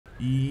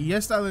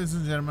Yes, ladies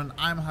and gentlemen,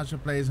 I'm Hasha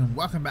Plays and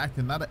welcome back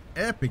to another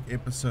epic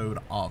episode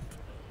of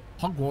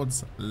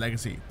Hogwarts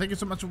Legacy. Thank you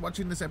so much for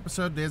watching this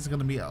episode. There's going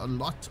to be a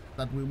lot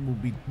that we will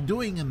be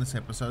doing in this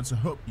episode, so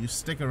hope you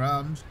stick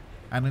around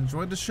and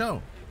enjoy the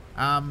show.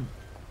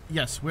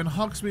 Yes, we're in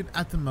Hogsmeade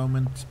at the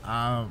moment.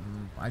 I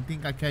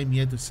think I came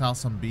here to sell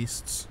some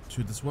beasts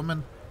to this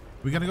woman.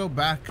 We're going to go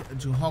back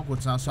to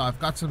Hogwarts now, so I've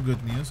got some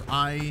good news.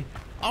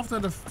 After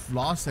the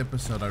last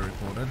episode I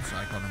recorded, so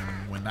I can't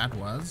remember when that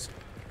was,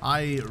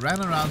 I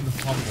ran around the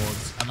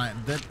Hogwarts and I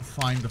did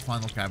find the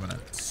final cabinet.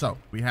 So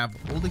we have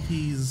all the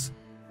keys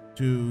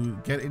to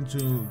get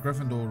into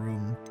Gryffindor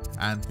room,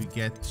 and we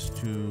get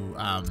to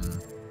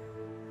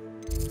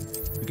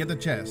get the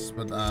chest,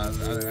 but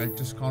I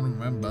just can't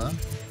remember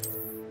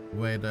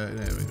where there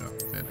we go.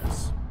 There it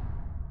is.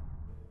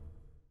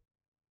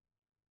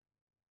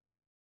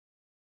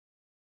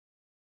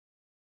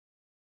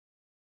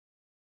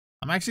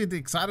 I'm actually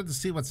excited to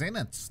see what's in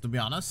it, to be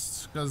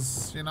honest,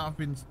 because, you know, I've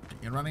been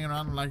running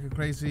around like a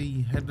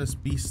crazy headless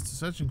beast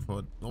searching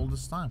for it all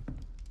this time.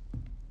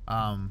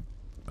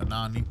 But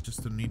now I need to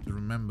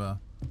remember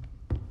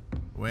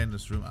where in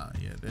this room.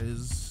 Yeah, it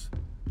is.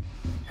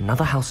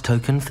 Another house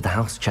token for the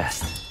house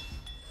chest.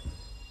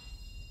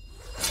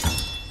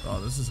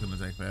 Oh, this is gonna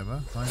take forever.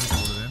 Can I just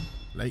hold it in?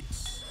 Late.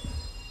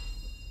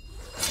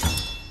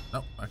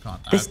 Nope, I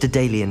can't. This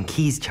Daedalian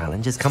Keys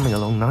challenge is coming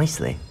along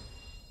nicely.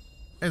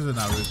 Is it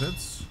now,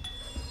 Rupert?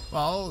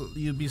 Well,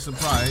 you'd be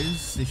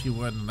surprised if you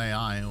weren't an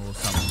AI or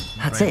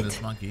some brainless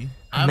monkey.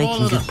 I'm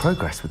making good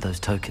progress with those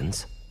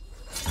tokens.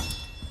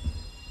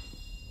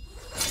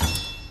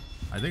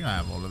 I think I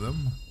have all of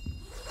them.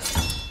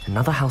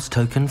 Another house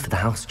token for the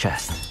house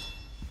chest.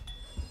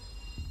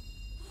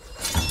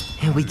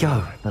 Here we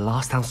go, the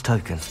last house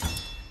token.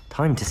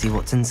 Time to see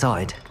what's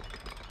inside.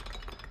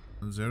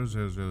 0,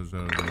 0, 0, 0,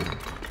 0. Oh,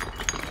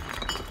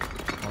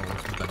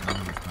 what's with that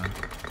number this time?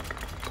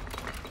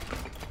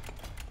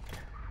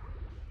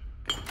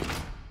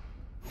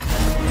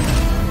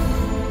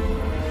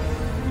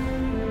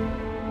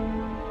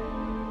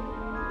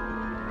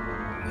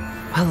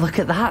 Well, look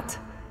at that.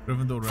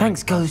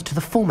 Thanks Rank. goes to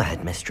the former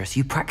headmistress,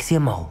 Eupraxia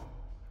Mole.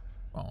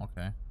 Oh,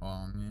 okay.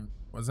 Well, I mean,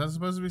 was that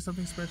supposed to be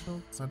something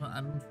special? Because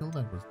I didn't feel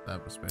that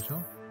was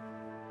special.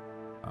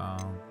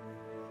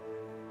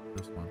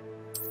 This one.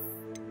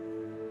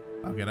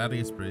 Okay, that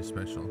is pretty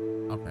special.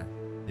 Okay.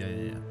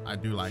 Yeah. I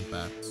do like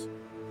that.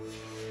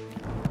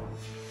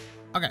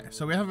 Okay,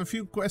 so we have a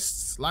few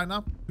quests lined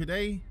up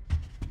today.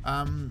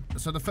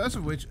 So the first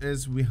of which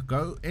is we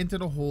go into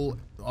the hall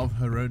of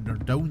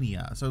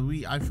Herodonia. So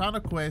I found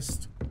a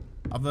quest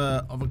of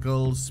a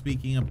girl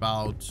speaking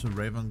about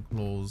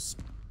Ravenclaw's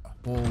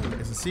hall.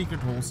 It's a secret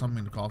hall somewhere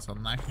in the castle,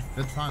 and I actually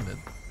did find it.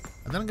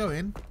 I didn't go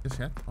in just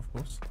yet, of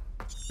course,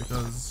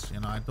 because, you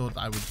know, I thought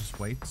I would just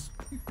wait.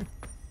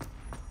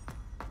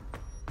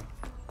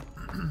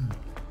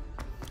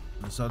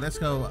 So let's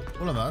go,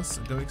 all of us,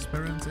 go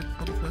experience it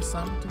for the first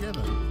time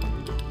together.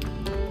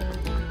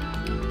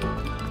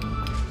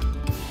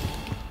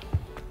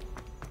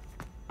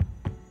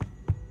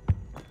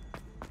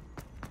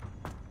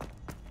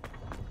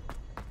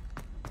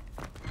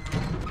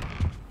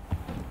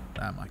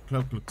 Damn, my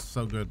cloak looks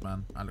so good,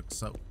 man. I look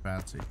so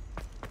fancy.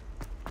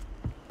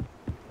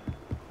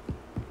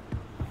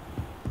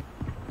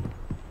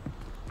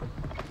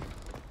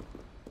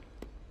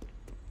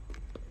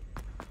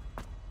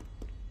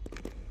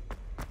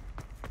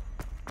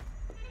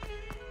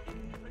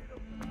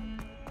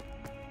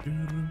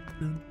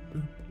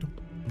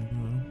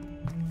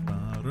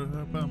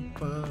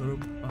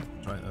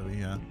 Try it over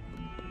here.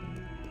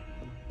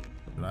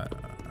 I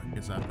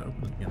guess I have to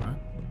open it again, right?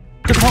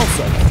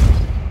 Depulso!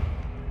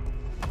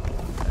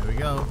 There we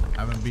go.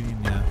 Haven't been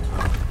in yet,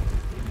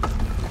 so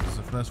this is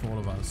the first for all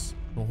of us.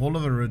 The Hall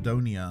of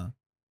Herodonia.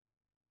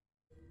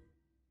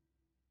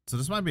 So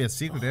this might be a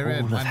secret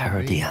area. Hall of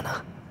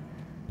Herodiana.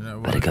 You know,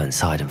 better go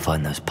inside and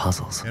find those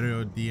puzzles.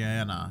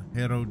 Herodiana.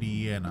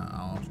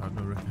 I'll try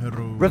to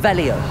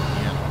Revelio.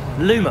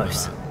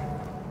 Lumos.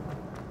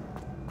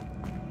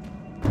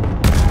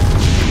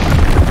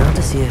 Now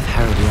to see if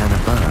Herodiana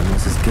Byrne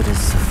was as good as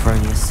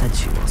Sophronia said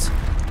she was.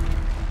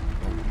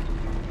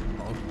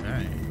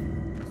 Okay.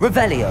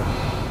 Revelio.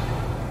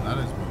 That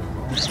is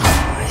moving.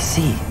 I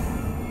see.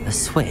 The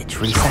switch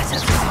reset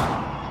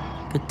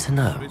everything. Good to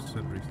know.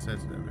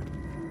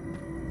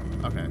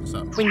 Okay,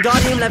 so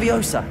Wingardium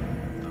Leviosa.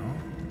 no.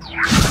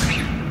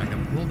 I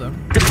can pull them.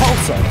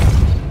 Depulso.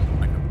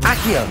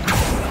 Accio.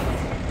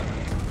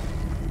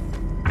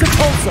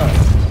 Depulso.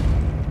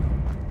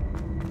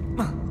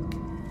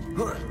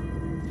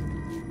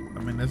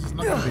 I mean, this is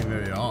not going to be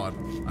very hard,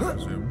 I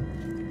presume.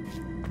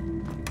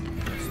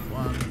 Just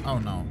one. Oh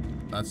no,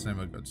 that's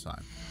never a good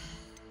sign.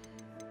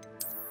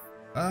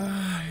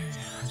 I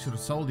should have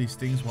sold these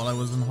things while I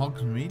was in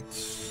Hogsmeade.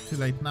 Too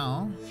late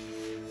now.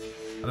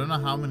 I don't know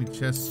how many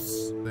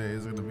chests there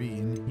is going to be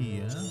in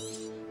here,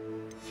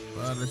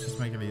 but let's just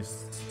make at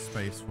least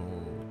space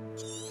for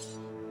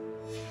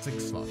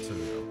 6 slots. There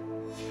we go.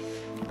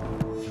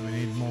 And we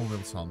need more,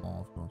 we'll sell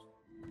more, of course.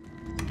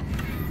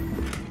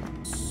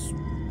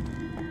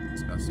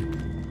 disgusting.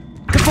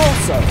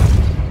 Depulso!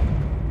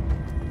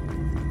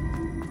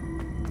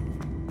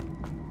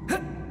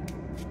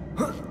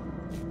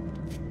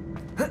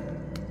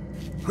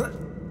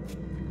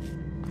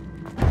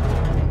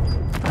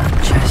 That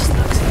chest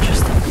looks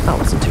interesting. That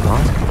wasn't too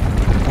hard.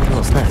 Wonder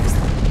what's next.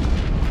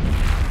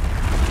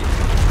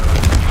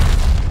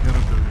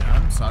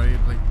 I'm sorry,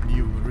 like,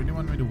 you really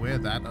want me to wear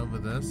that over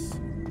this?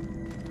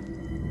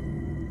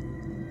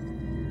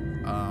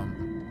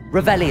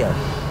 Revelio.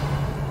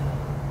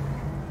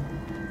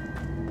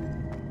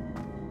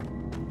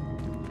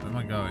 Where am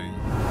I going?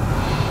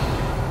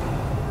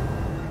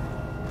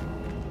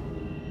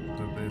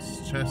 So there's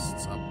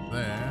chests up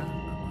there.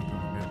 I'm not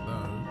gonna get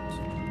those.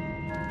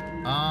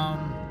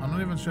 I'm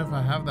not even sure if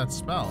I have that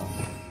spell.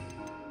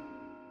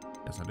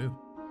 Yes, I do.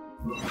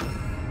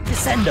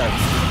 Descendo.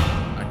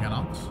 I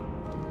cannot.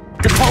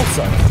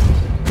 Depulso.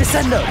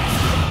 Descendo.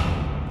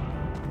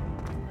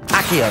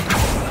 Accio.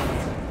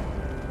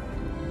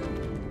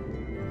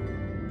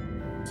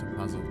 It's a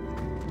puzzle.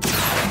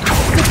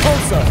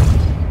 Depulso.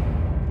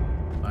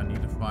 I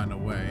need to find a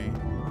way.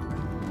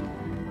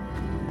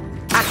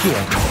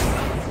 Accio.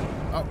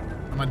 Oh,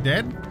 am I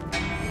dead?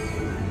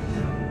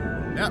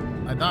 Yeah,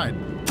 I died.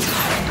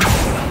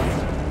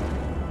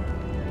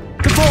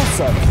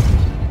 Depulso.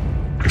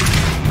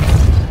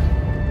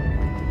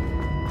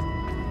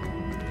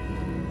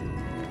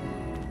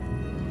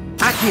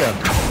 Accio.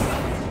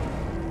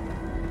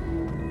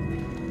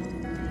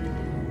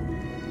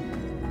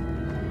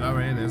 Oh,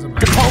 wait, there's a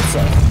black.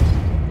 Depulso.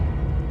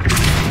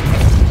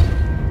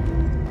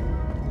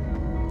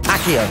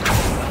 Accio.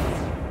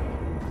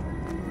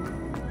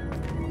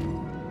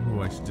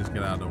 Ooh, I should just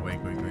get out of the way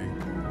quickly.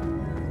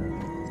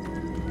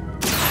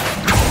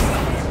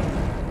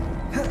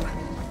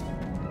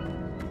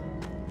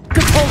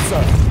 Depulso.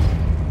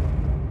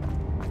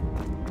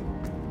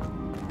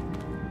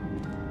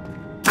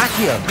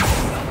 Accio.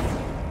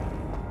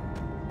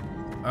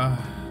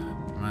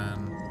 Man.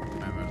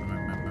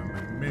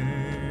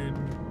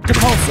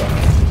 Depulso.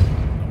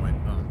 Oh, wait,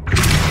 hold on.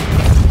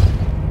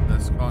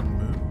 This can't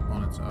move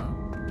on its own.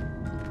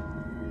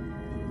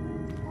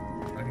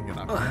 I can get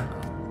up here now.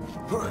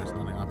 There's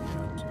nothing up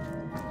yet.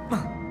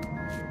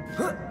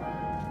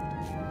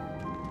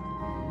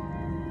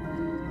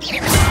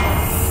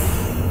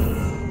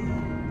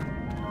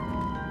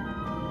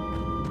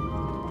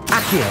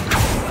 Accio.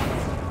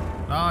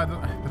 No, I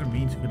didn't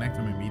mean to connect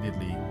them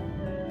immediately.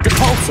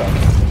 Depulso.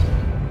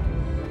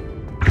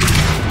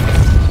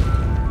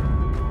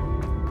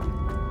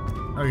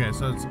 Okay,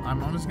 so I'm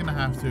just gonna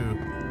have to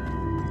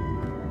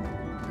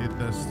hit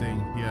this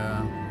thing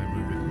here, then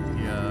move it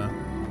here,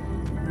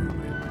 move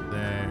it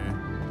there.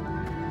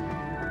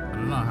 I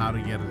don't know how to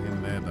get it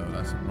in there though,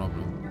 that's the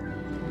problem.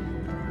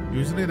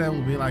 Usually there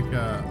will be like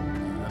a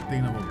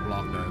thing that will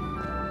block that.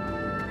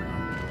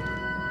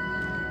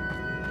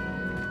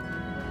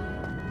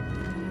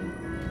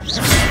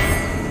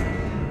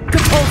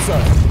 Depulso.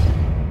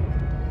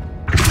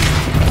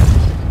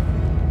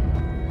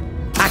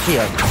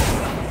 Accio.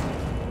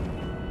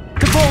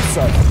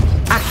 Depulso.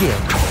 Accio.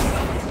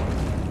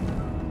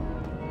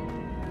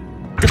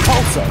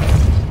 Depulso.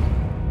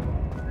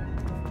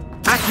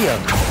 Accio.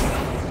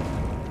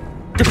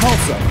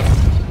 Depulso.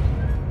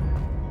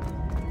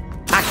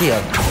 Accio.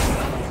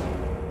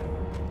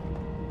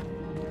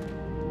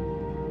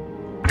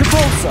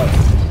 Depulso.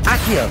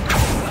 Accio.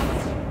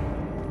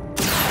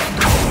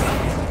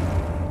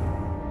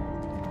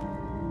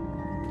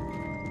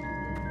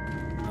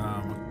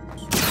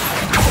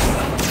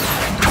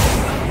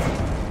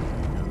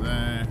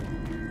 There.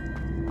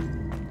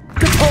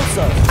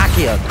 Depulso.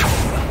 Accio.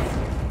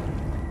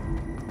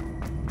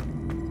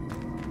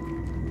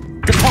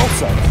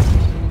 Depulso.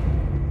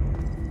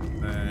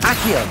 There.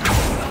 Accio.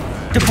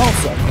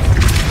 Depulso.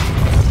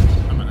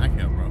 I'm an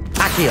Accio, bro.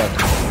 Accio.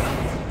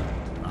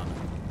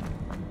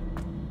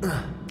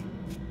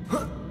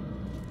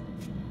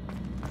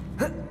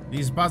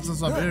 These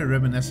puzzles are very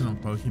reminiscent of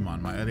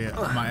Pokemon. My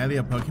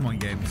earlier Pokemon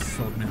games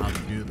taught me how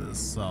to do this,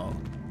 so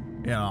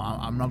you know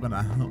I'm not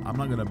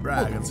gonna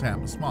brag and say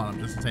I'm smart.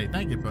 I'm just gonna say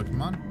thank you,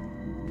 Pokemon.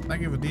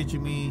 Thank you for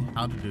teaching me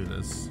how to do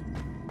this.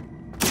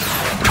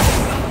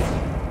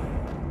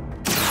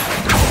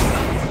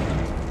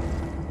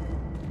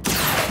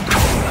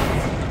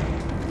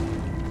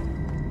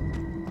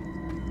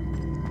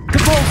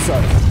 Depulso.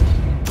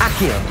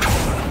 Accio.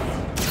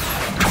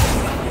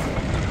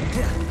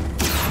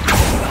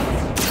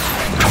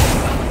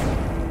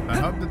 I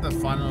hope that the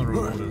final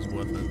reward is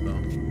worth it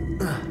though.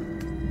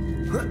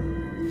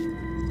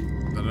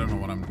 I don't know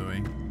what I'm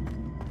doing.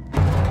 I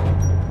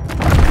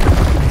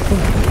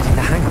think I'm getting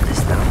the hang of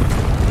this now.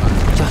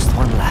 Just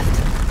one left.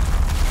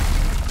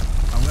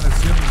 I'm gonna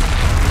assume.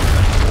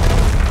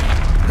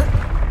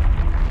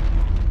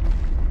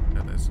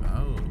 Get this.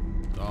 Oh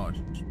gosh.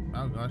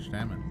 Oh gosh,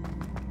 damn it.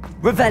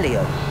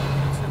 Revelio.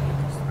 Let's see if we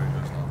can straight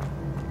this off.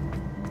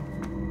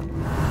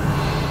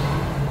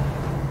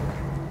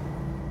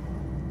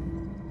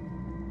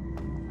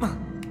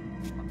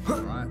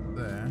 Right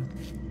there.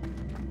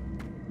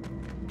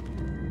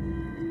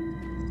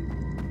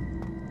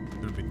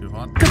 Should be too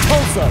hot.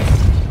 Depulso.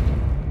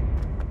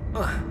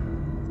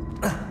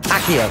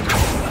 Accio.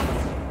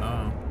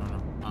 Oh,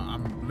 no.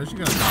 I'm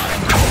literally gonna die.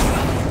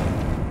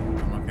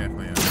 I'm not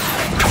careful yet.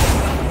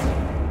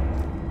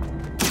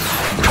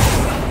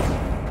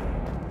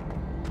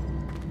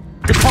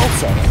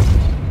 Depulso.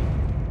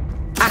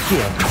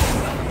 Accio.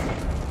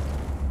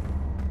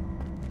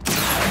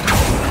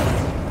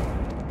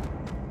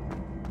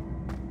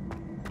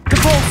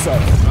 Depulso.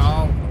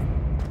 Oh,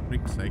 for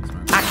freak's sakes,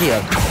 man. Accio.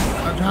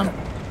 Don't jump.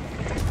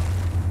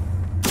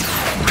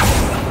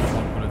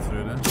 I'll put it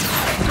through then.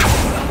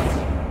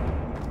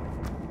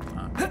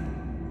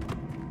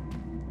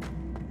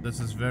 This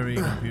is very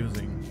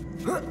confusing.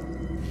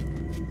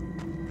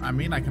 I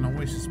mean, I can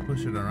always just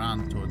push it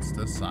around towards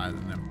this side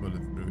and then pull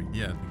it through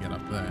here to get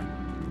up there.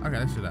 Okay,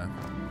 let's do that.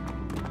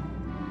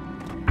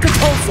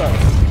 Depulso.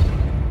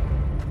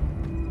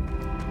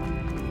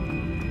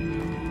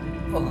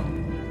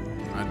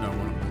 I don't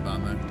want to pull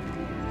down there.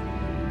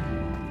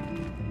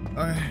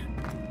 Okay.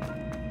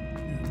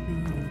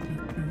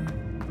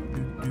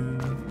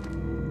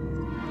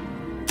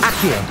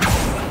 Accio.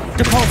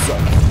 Depulso.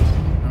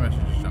 Maybe I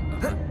should just jump down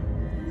there.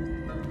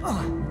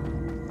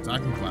 So I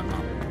can climb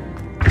up.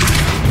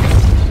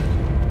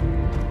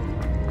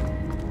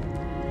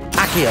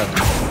 Accio.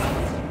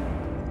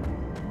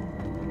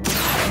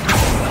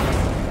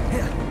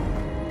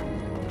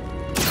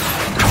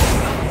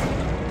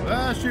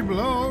 There she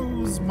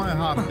blows, my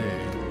hearty.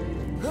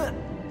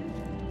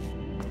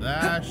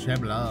 There she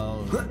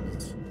blows.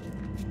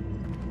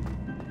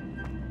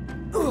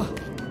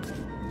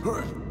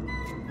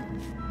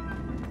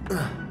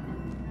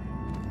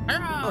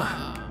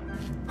 Ah!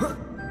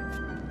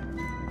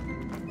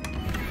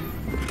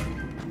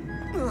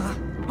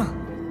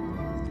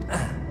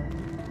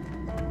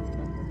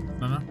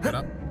 No, get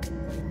up.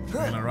 I'm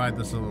gonna ride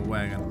this little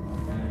wagon.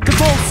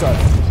 Depulso.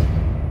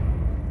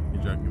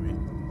 You're joking me.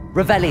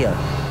 Revelio.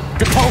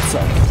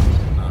 Depulso.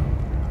 No.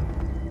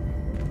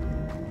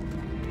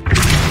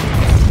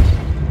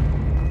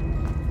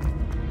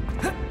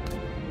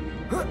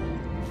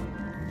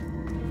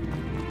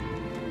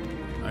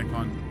 I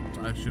can't.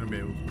 I shouldn't be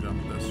able to jump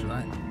this, should I?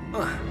 No,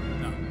 I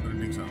don't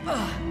think so.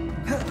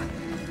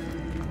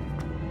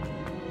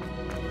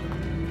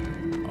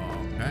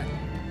 Okay,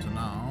 so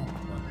now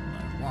what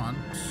I want.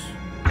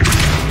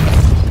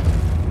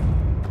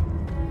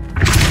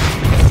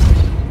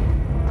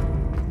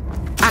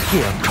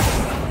 Accio.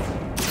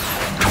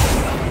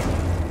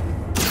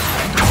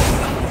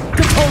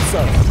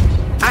 Depulso.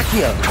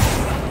 Accio.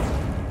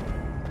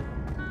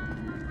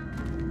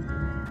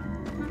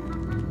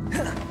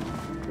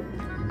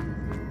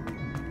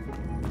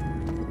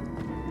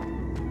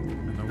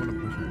 And I want to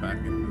push it back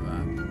into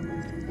that.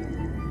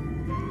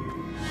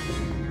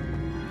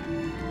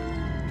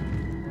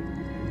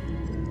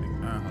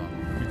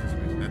 Let me just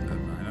reset that.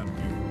 I don't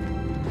know.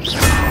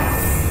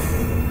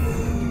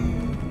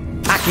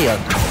 Accio.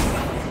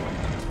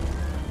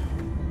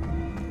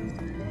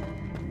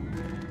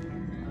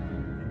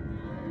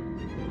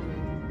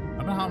 I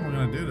don't know how I'm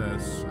gonna do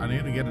this. I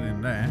need to get it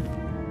in there.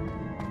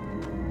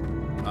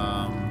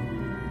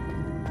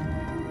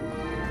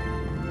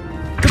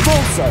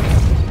 Depulso.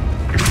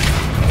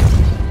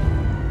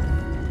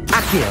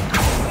 Accio.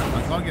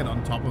 I can't get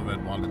on top of it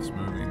while it's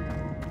moving.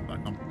 So I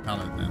can't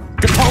propel it then.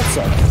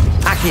 Depulso.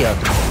 Accio.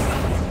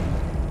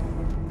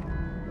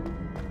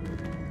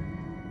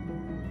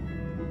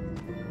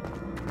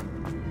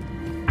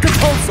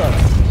 Depulso.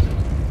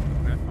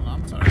 Okay, well,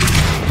 I'm sorry.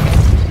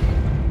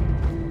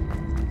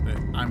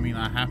 I mean,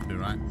 I have to,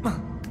 right?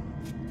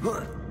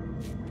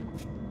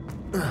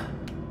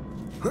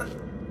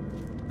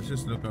 Let's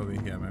just look over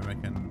here. Maybe I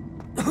can.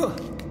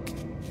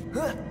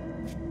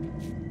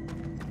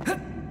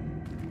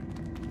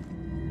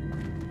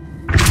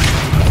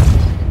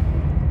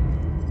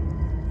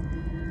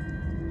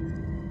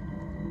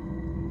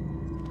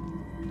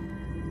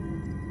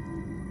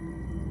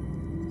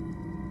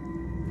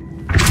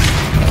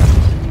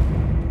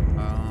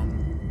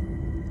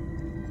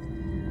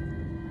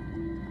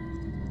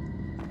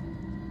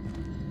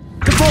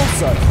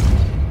 Depulso.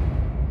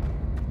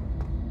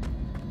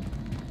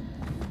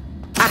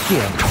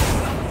 Accio.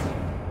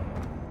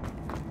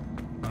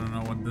 I don't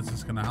know what this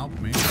is gonna help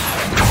me.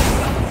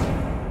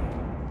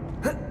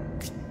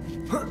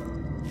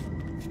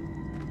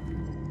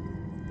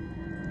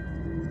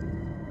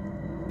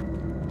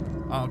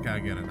 Oh, okay, I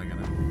get it. I get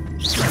it.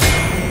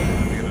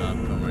 Figured it out,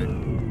 don't worry.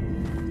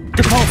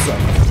 Depulso.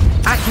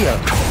 Accio.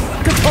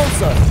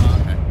 Depulso. Oh,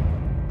 okay.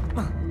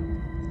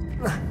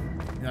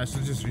 Yeah, I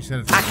should just reset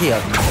it. Accio.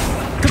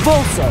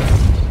 Depulso.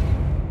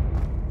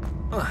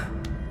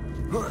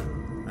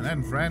 And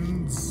then,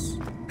 friends.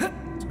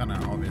 It's kind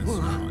of obvious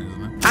now,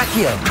 isn't it?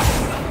 Accio.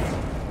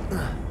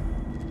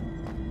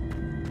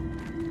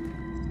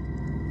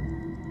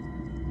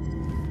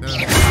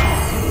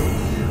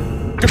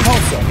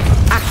 Depulso.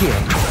 Accio.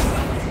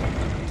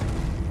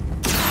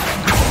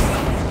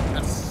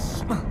 Yes.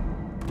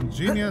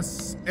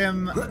 Genius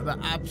in the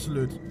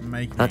absolute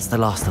making. That's the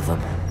last of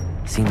them.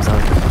 Seems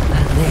like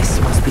this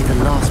must be the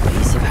last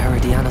piece of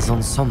Herodiana's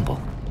ensemble.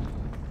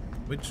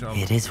 Which of...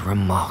 It is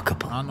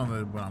remarkable. I don't know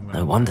what I'm gonna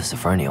No wonder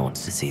Sophronia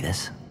wants to see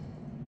this.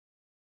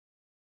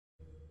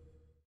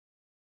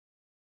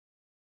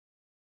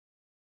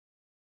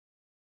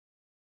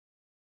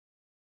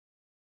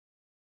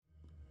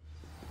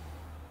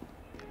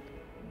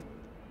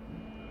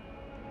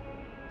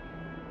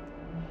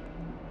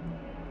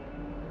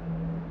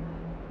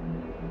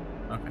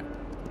 Okay.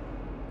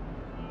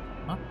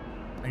 Well,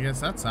 I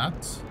guess that's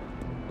that.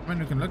 I mean,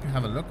 we can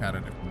have a look at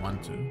it if we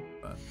want to,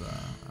 but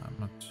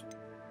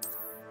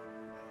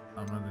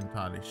I'm not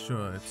entirely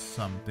sure it's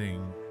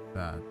something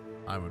that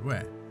I would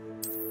wear.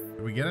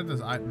 Did we get it as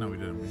item? No, we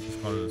didn't. We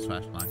just got it as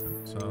fashion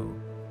item. So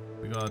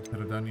we got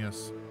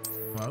Herodonia's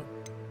cloak.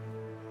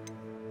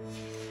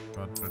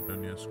 Got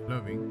Herodonia's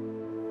clothing.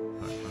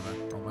 Sorry,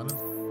 no, wrong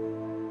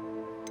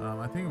button.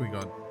 I think we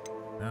got.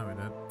 Yeah, we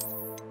did.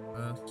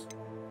 First.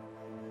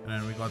 And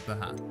then we got the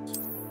hat.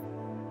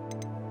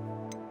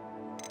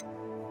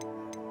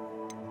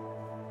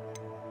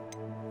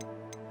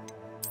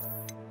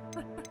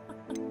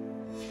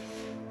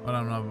 But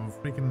I'm not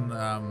freaking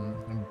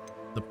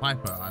the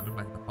Piper. I look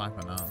like the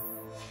Piper now.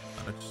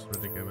 That looks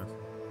ridiculous.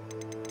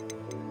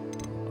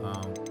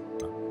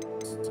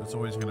 It's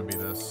always gonna be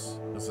this.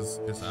 This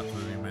is just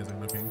absolutely amazing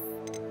looking.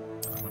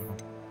 There we go.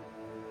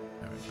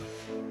 There we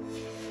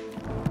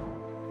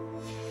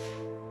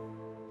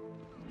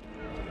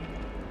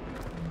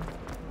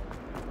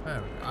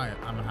go.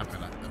 I'm happy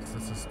like this.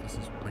 This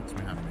is makes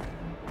me happy.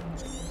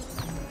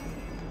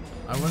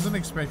 I wasn't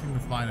expecting to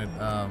find it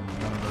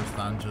one of those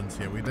dungeons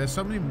here. There's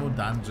so many more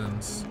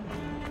dungeons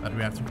that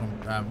we have to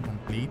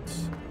complete.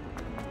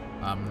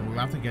 We'll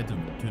have to get to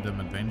them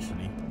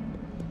eventually.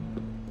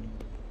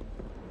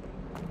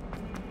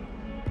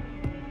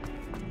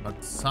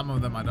 But some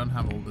of them I don't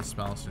have all the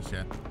spells just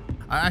yet.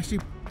 I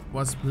actually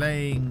was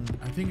playing,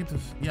 I think it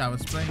was, yeah, I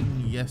was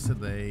playing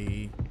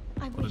yesterday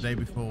or the day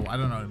before. I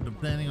don't know,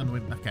 depending on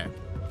when. Okay.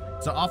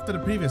 So after the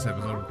previous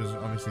episode, because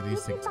obviously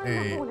these things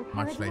air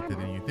much later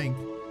than you think.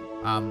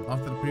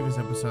 After the previous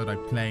episode, I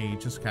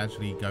played just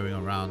casually going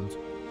around,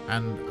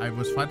 and I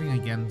was fighting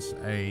against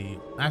a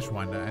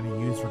Ashwinder, and he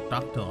used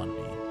Reductor on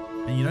me.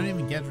 And you don't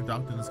even get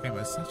Reductor in this game.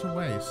 It's such a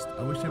waste.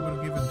 I wish they would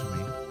have given to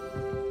me.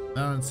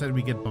 No, instead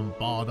we get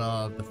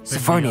Bombarda, the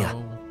Sophronia,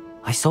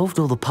 I solved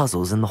all the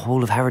puzzles in the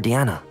Hall of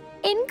Herodiana.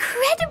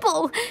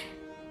 Incredible!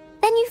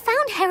 Then you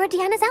found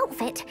Herodiana's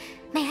outfit.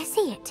 May I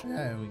see it? Yeah,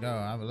 there we go.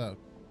 Have a look.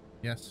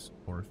 Yes,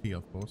 for a fee,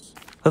 of course.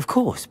 Of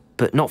course,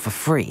 but not for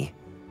free.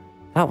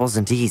 That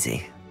wasn't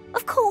easy.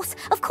 Of course,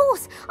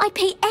 I'd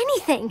pay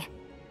anything.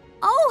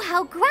 Oh,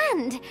 how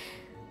grand!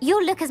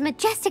 You'll look as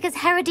majestic as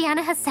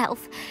Herodiana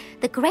herself,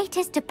 the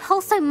greatest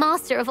Depulso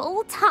master of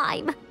all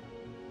time.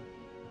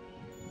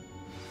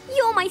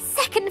 You're my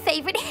second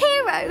favorite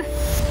hero!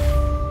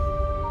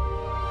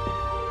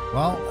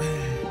 Well, I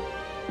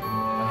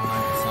don't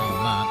like the sound of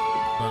that,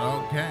 but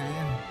okay.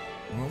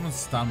 We're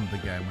almost done with the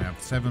game. We have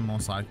 7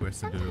 more side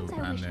quests to do,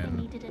 and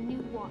then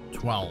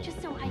 12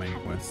 main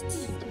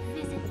quests.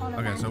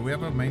 Okay, so we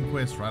have a main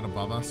quest right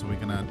above us, so we're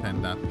gonna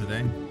attend that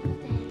today.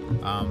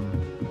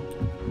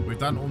 We've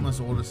done almost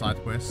all the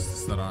side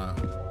quests that are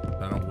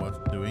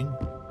worth doing.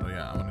 So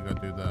yeah, I want to go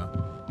do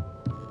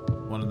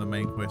one of the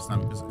main quests now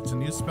because it's a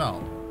new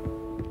spell,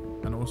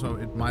 and also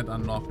it might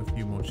unlock a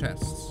few more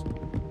chests.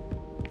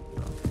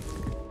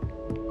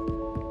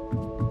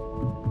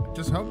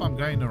 Just hope I'm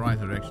going the right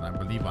direction. I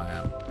believe I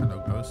am. Hello,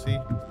 Ghosty.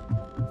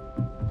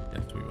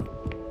 Yes, we will.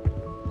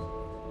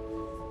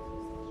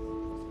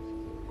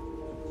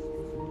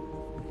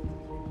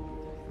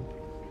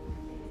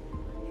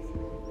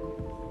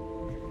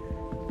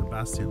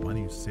 Sebastian, why do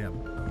you say him?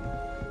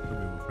 Could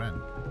be a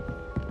friend.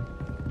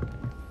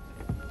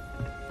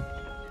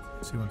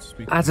 Does he want to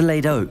speak?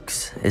 Adelaide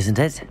Oaks, isn't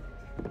it?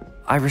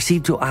 I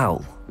received your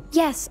owl.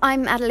 Yes,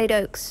 I'm Adelaide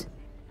Oaks.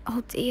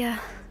 Oh dear.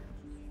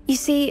 You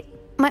see,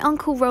 my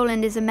uncle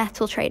Roland is a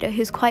metal trader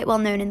who's quite well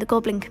known in the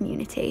goblin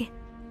community.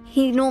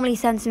 He normally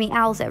sends me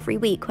owls every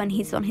week when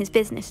he's on his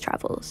business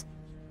travels.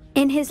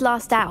 In his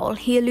last owl,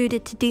 he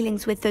alluded to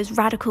dealings with those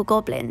radical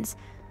goblins,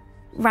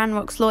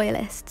 Ranrock's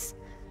loyalists.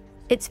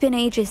 It's been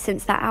ages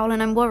since that owl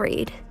and I'm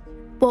worried.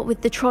 What with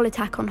the troll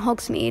attack on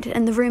Hogsmeade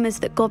and the rumours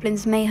that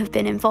goblins may have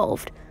been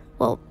involved,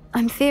 well,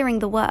 I'm fearing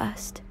the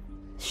worst.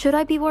 Should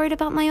I be worried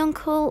about my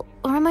uncle,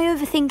 or am I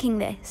overthinking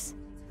this?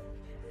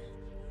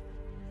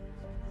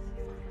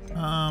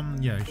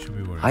 Yeah, you should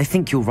be worried. I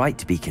think you're right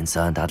to be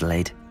concerned,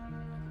 Adelaide.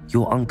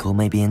 Your uncle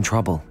may be in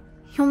trouble.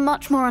 You're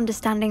much more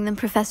understanding than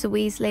Professor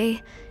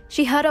Weasley.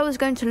 She heard I was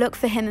going to look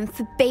for him and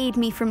forbade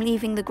me from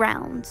leaving the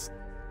grounds.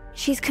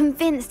 She's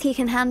convinced he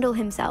can handle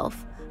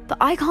himself, but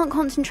I can't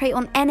concentrate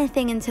on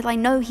anything until I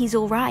know he's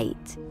all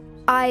right.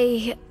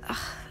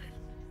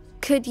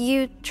 Could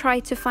you try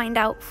to find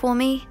out for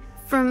me?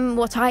 From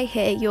what I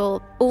hear,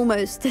 you're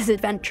almost as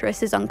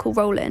adventurous as Uncle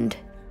Roland.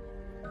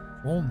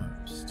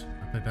 Almost?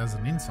 I think that's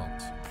an insult.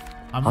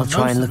 I'll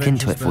try and look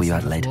into it for you,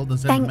 Adelaide.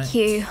 Thank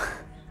you.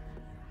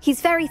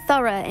 He's very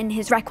thorough in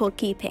his record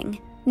keeping,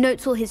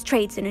 notes all his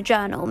trades in a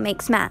journal,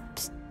 makes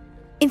maps.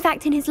 In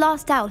fact, in his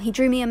last owl, he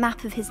drew me a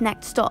map of his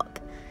next stop.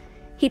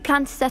 He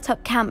planned to set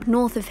up camp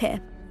north of here.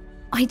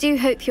 I do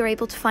hope you're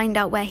able to find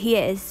out where he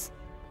is.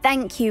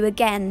 Thank you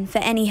again for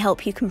any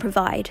help you can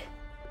provide.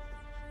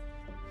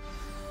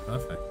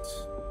 Perfect.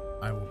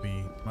 I will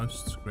be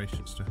most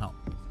gracious to help.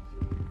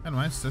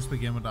 Anyways, let's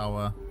begin with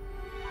our,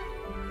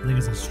 I think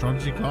it's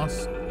astrology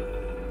class.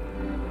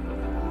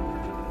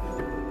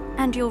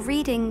 And your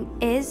reading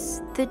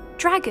is the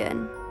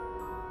dragon.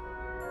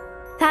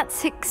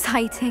 That's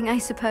exciting, I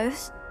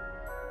suppose.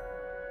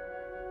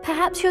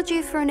 Perhaps you're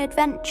due for an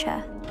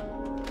adventure.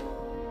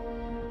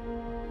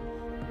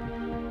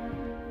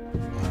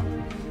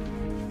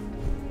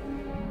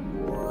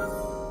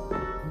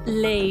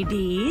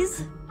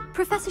 Ladies,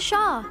 Professor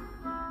Shah.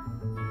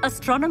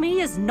 astronomy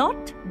is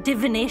not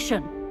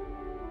divination.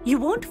 You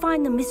won't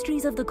find the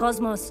mysteries of the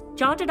cosmos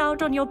charted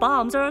out on your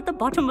palms or at the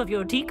bottom of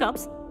your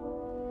teacups.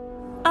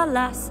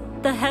 Alas,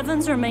 the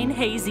heavens remain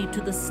hazy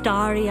to the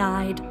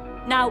starry-eyed.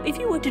 Now, if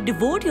you were to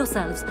devote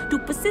yourselves to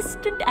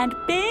persistent and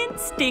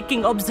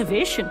painstaking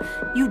observation,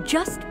 you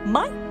just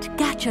might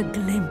catch a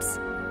glimpse.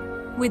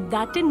 With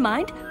that in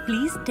mind,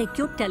 please take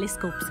your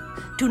telescopes.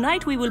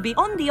 Tonight we will be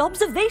on the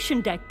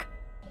observation deck.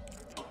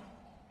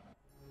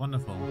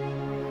 Wonderful.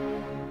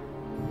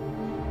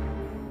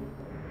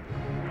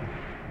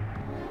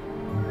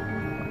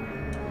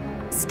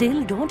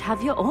 Still don't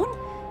have your own?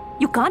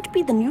 You can't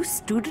be the new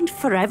student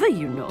forever,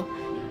 you know.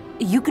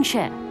 You can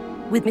share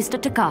with Mr.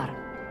 Takar.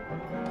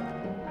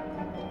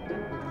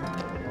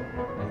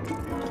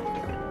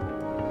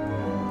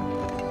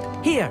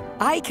 Here,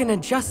 I can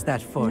adjust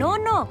that for you.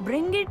 No,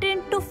 bring it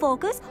into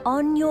focus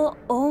on your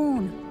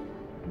own.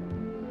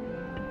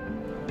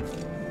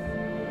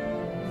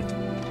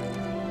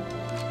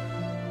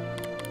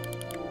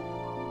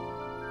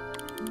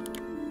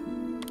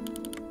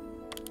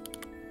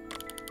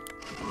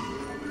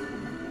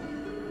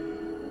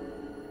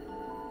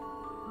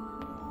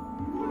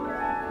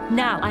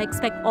 Now, I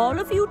expect all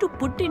of you to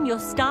put in your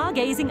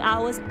stargazing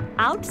hours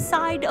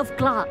outside of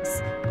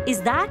class.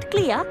 Is that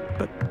clear?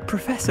 But,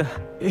 Professor,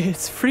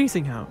 it's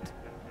freezing out.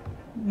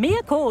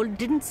 Mere cold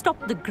didn't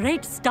stop the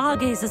great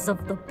stargazers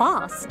of the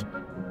past.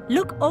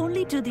 Look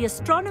only to the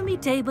astronomy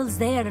tables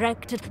they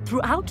erected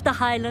throughout the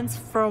highlands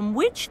from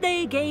which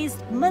they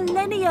gazed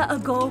millennia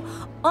ago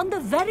on the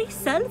very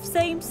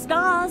self-same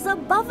stars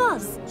above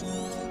us.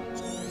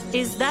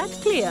 Is that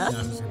clear? Yeah,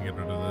 I'm just gonna get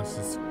rid of this.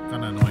 It's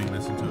kind of annoying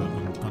listening to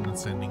a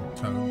condescending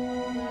tone.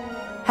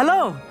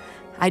 Hello.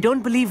 I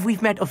don't believe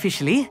we've met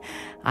officially.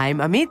 I'm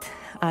Amit.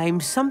 I'm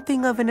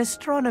something of an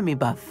astronomy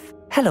buff.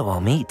 Hello,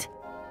 Amit.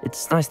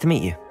 It's nice to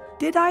meet you.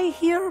 Did I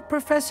hear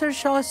Professor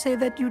Shaw say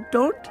that you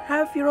don't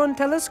have your own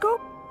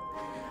telescope?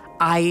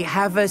 I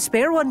have a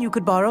spare one you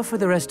could borrow for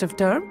the rest of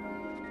term.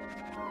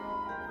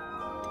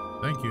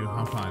 Thank you,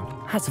 how kind.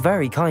 That's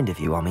very kind of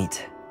you,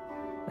 Amit.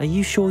 Are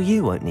you sure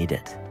you won't need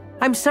it?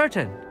 I'm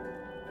certain.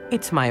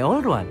 It's my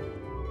old one.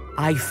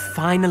 I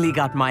finally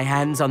got my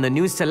hands on the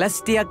new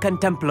Celestia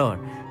Contemplar.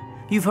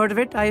 You've heard of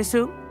it, I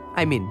assume?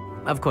 I mean,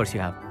 of course you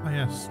have. Oh,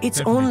 yes. It's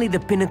definitely. only the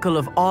pinnacle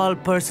of all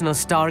personal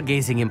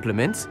stargazing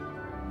implements.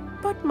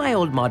 But my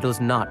old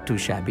model's not too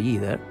shabby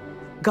either.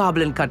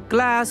 Goblin-cut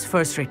glass,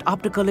 first-rate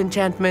optical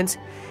enchantments.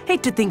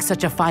 Hate to think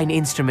such a fine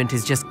instrument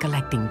is just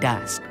collecting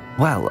dust.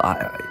 Well,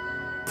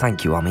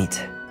 thank you, Amit.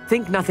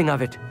 Think nothing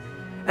of it.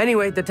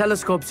 Anyway, the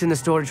telescope's in the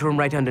storage room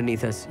right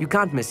underneath us. You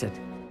can't miss it.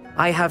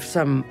 I have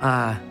some,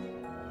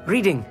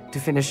 reading to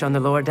finish on the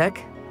lower deck.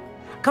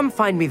 Come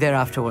find me there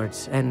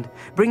afterwards, and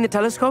bring the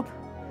telescope.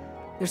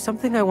 There's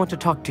something I want to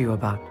talk to you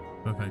about.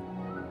 Perfect.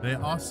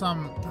 There are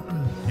some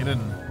hidden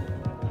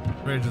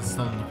treasures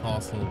still in the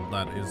castle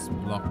that is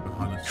locked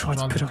behind a Tried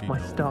to put off my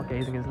astrology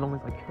stargazing as long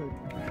as I could.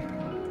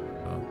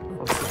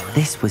 door.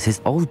 This was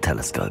his old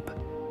telescope.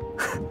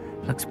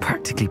 Looks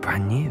practically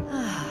brand new.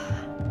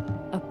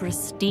 A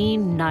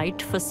pristine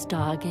night for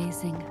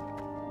stargazing.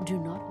 Do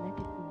not let it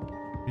go.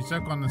 You're so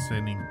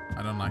condescending.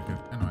 I don't like it.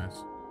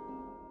 Anyways.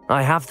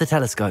 I have the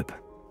telescope.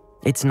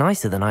 It's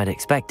nicer than I'd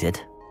expected.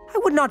 I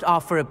would not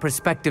offer a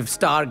prospective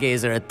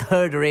stargazer a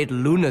third-rate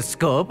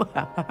lunoscope.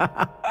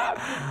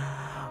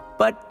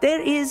 But there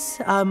is,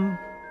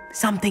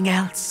 something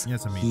else.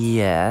 Yes, I mean.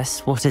 Yes,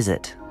 what is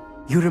it?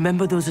 You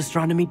remember those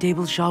astronomy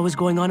tables Shaw was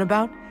going on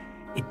about?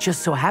 It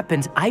just so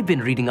happens I've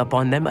been reading up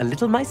on them a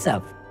little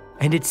myself.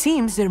 And it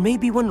seems there may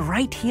be one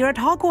right here at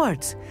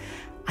Hogwarts.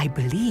 I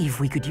believe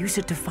we could use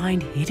it to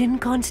find hidden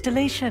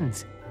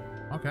constellations.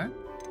 Okay.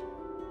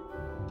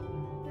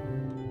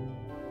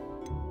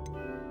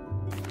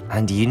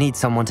 And you need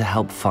someone to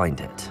help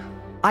find it.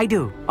 I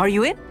do. Are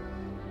you in?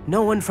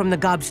 No one from the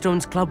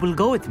Gobstones Club will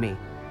go with me.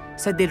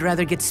 Said they'd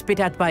rather get spit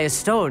at by a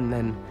stone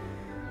than...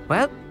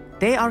 Well,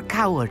 they are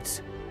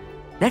cowards.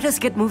 Let us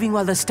get moving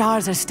while the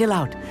stars are still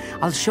out.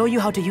 I'll show you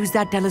how to use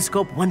that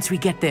telescope once we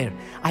get there.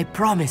 I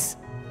promise.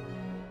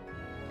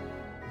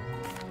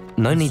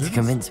 No need to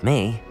convince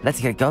me.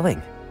 Let's get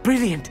going.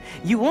 Brilliant.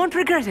 You won't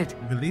regret it.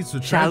 If it leads to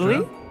treasure, Shall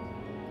we?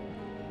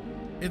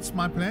 It's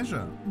my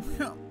pleasure.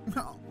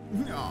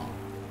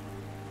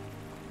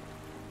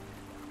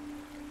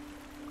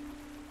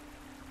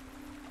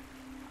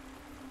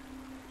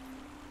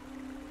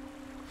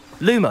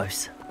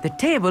 Lumos. The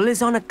table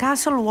is on a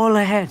castle wall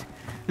ahead.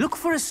 Look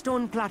for a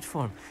stone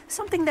platform,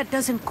 something that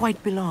doesn't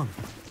quite belong.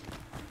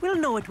 We'll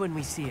know it when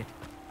we see it.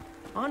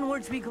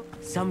 Onwards we go.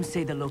 Some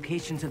say the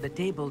locations of the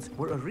tables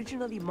were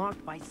originally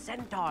marked by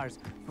centaurs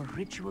for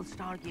ritual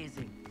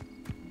stargazing.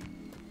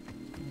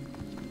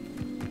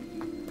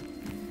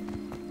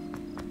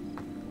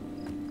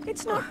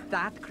 It's not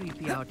that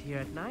creepy out here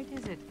at night,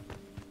 is it?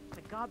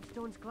 The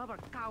Gobstones Club are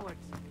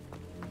cowards.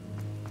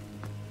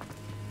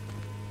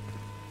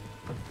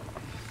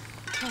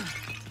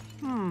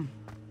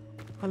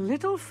 A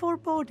little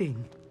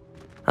foreboding.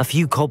 A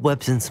few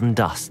cobwebs and some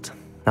dust.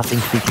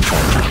 Nothing to be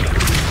concerned about.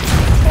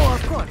 Oh,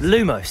 of course.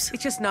 Lumos.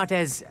 It's just not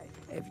as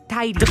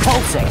tidy.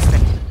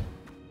 Depulsing.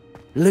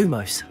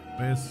 Lumos.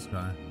 Where's this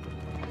guy?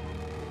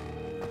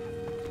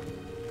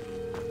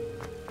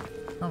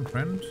 Come,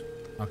 friend.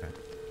 Okay.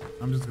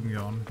 I'm just gonna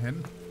go on ahead.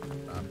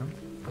 Grab him.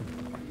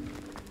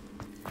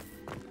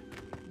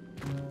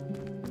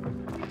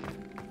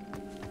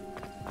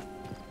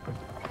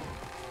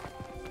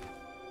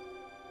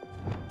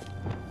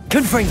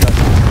 Confringo.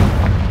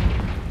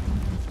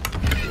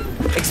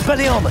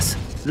 Expelliarmus.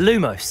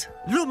 Lumos.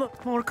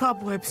 More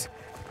cobwebs.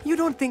 You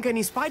don't think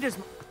any spiders...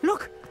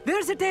 Look,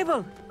 there's a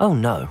table. Oh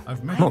no.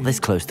 I've met Not you. this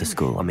close to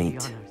school, I mean.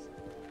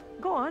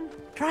 Go on,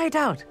 try it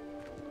out.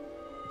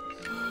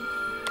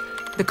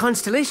 The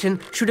constellation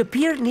should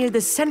appear near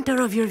the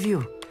center of your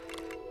view.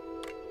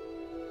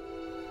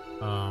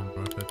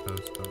 Rotate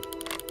telescope.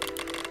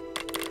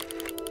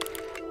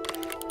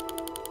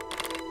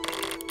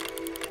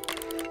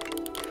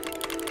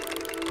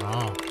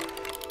 Oh.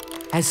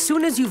 As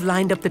soon as you've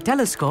lined up the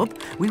telescope,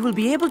 we will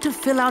be able to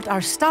fill out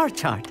our star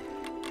chart.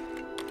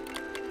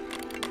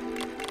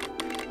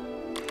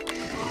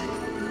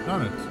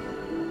 Got it.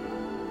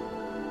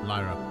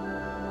 Lyra.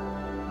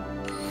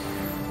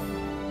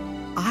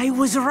 I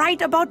was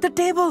right about the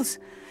tables.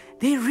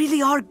 They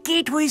really are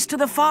gateways to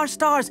the far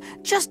stars,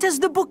 just as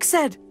the book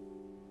said.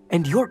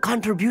 And your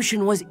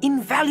contribution was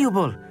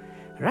invaluable.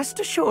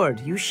 Rest assured,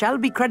 you shall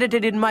be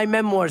credited in my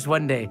memoirs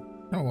one day.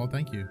 Oh, well,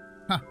 thank you.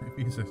 If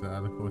you say so, I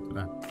look forward to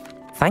that.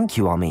 Thank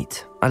you,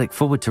 Amit. I look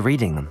forward to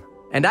reading them.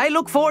 And I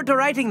look forward to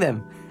writing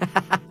them.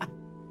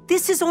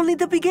 This is only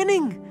the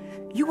beginning.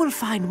 You will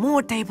find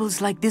more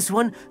tables like this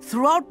one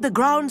throughout the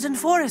grounds and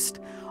forest,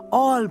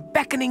 all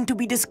beckoning to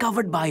be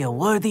discovered by a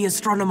worthy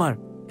astronomer.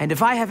 And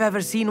if I have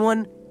ever seen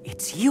one,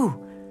 it's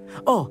you.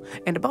 Oh,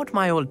 and about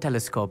my old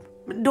telescope,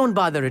 don't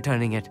bother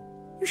returning it.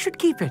 You should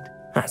keep it.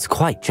 That's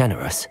quite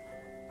generous.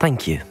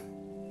 Thank you.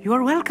 You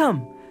are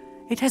welcome.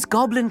 It has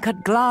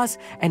goblin-cut glass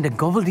and a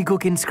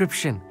gobbledygook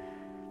inscription.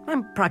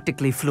 I'm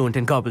practically fluent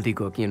in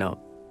gobbledygook, you know.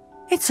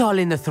 It's all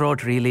in the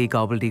throat, really,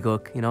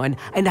 gobbledygook, you know,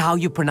 and how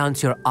you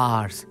pronounce your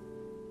R's.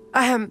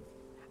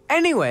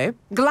 Anyway,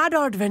 glad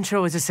our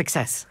adventure was a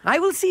success. I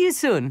will see you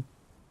soon.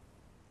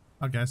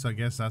 Okay, so I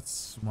guess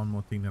that's one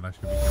more thing that I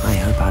should be doing. I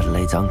hope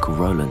Adelaide's Uncle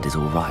Roland is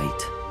all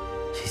right.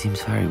 She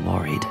seems very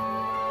worried.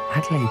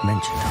 Adelaide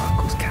mentioned her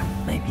uncle's camp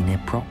may be near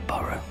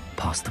Brockborough,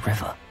 past the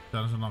river.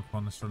 That is unlocked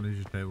on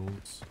astrology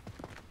tables.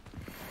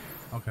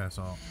 Okay,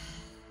 so...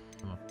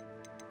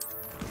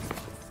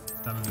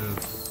 Gonna do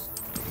this...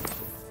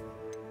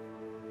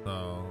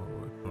 So...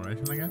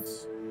 exploration, I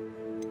guess?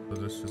 So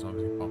this just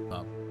obviously popped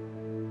up.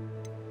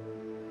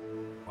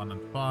 1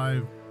 and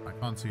 5. I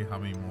can't see how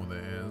many more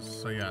there is.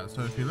 So yeah,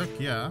 so if you look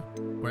here,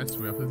 quests,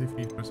 we are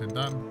 53%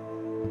 done.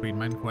 Complete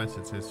main quest,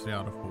 it says 3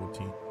 out of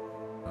 14.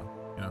 So,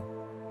 you know,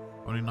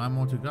 only 9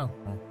 more to go.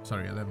 Oh,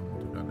 sorry, 11 more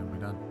to go, then we're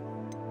done.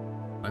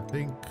 I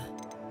think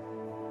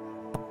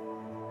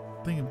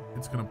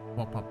it's gonna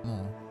pop up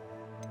more.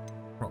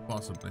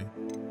 Possibly.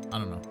 I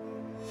don't know.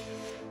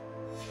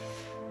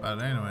 But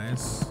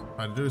anyways, if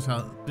I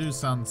do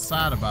sound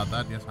sad about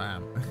that, yes I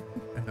am.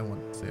 I don't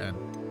want to say it.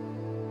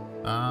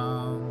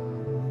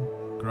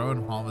 Grow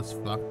and harvest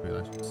flockweed.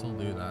 I should still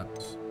do that.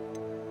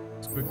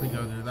 Let's quickly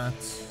go do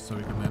that so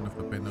we can learn of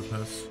the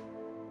Benefus.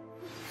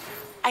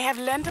 I have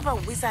learned of a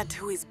wizard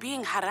who is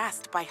being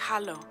harassed by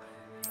Harlow.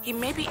 He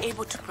may be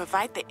able to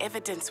provide the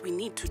evidence we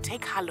need to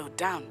take Harlow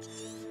down.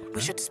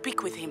 We should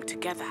speak with him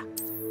together.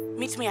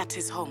 Meet me at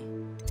his home.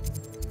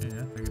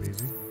 Yeah, take it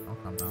easy. I'll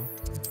calm down.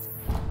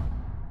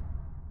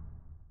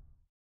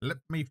 Let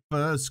me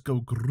first go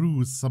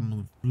grow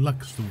some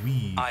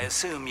luxweed. I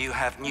assume you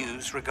have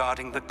news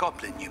regarding the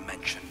goblin you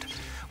mentioned.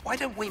 Why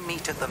don't we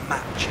meet at the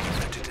map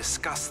chamber to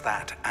discuss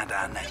that and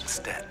our next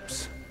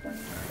steps?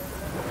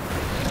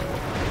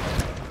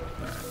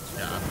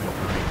 Yeah, I've been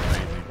brewing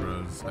crazy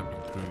brews. I've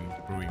been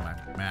brewing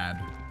like mad.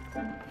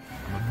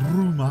 I'm a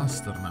brew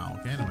master now.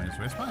 Okay, anyways,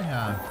 where's my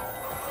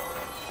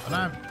don't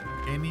I have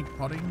any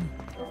potting?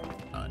 No,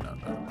 I don't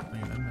know. I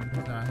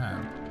think I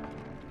have.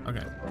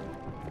 Okay.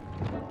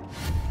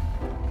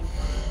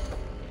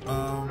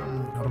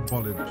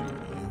 Herbology.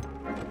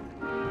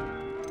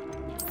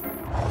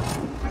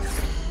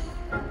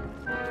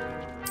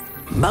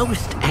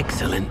 Most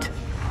excellent.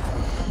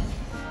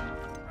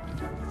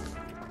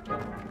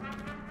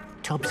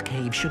 Tubbs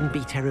Cave shouldn't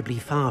be terribly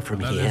far from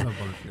That here. is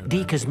herbology, okay.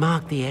 Deek has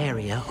marked the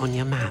area on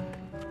your map.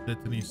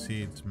 Litany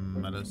seeds,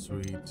 meadow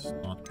sweets,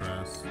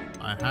 snodgrass.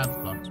 I had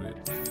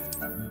buckwheat.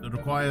 It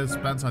requires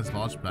plant size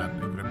large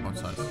plant, increment pot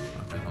size.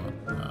 Okay, hold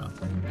on.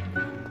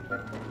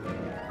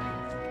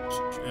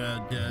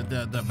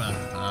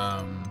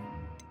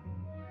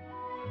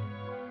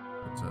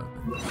 What's that?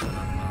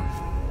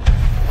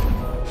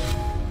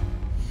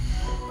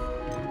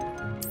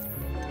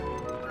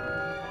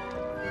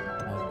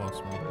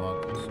 Small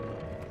pots.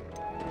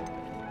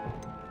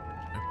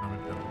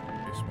 Economic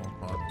development, small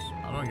pots.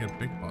 How do I get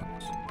big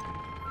pots?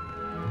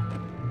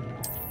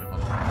 Wait,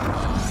 hold on.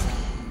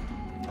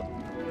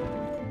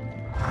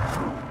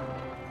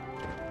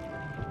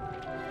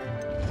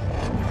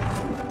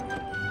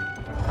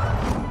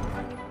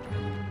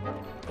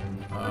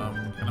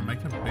 Can I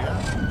make them bigger? I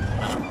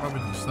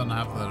probably just don't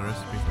have the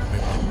recipe for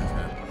big ones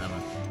yet. Damn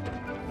it.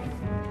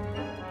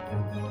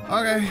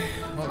 Okay,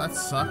 well that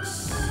sucks.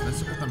 Let's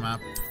look at the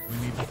map. We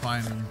need to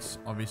find,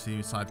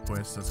 obviously, side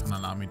quests that's going to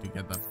allow me to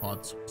get that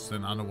pot,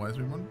 then otherwise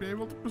we won't be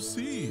able to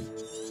proceed.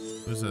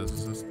 Who's this?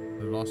 This is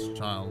the lost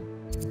child.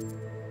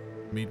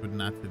 Meet with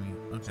Natalie.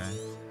 Okay.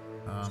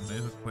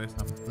 There's a quest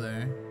up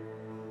there.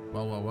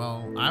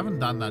 Well. I haven't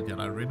done that yet.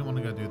 I really want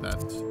to go do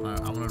that.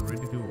 I want to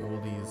really do all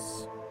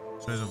these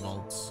treasure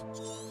vaults.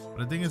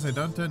 But the thing is, they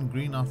don't turn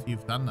green after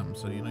you've done them.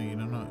 So, you know, you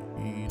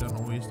don't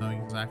always know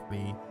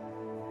exactly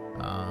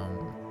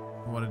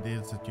what it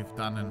is that you've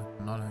done and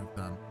not have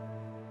done.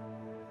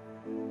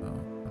 So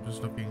I'm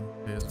just looking.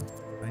 There's a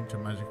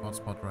ancient magic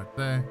hotspot right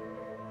there.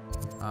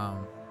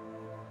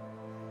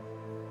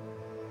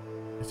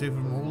 You see,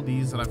 from all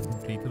these that I've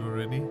completed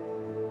already,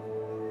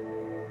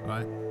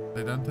 right?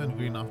 They don't turn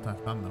green after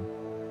I've done them.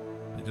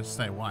 They just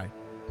stay white.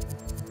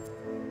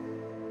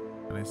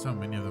 And there's so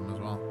many of them as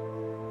well.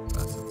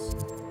 That's it.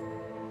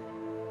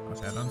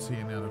 Okay, I don't see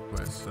any other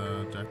quests.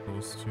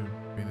 Jackal's too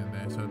been in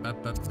there, so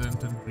that didn't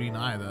turn green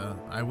either.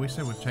 I wish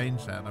they would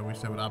change that. I wish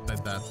they would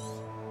update that.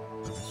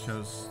 But it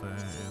shows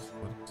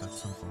it's that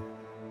simple.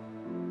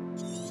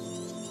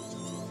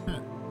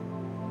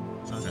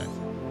 Okay.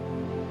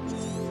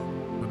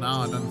 But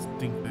now I don't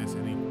think there's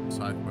any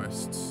side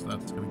quests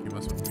that's gonna give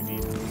us what we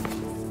need.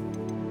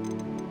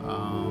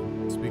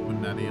 Speak with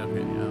Natty.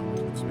 Okay, yeah, we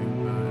should speak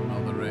with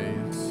Imelda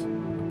Rays,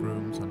 the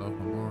Brooms, Adolf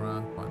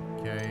Amora, find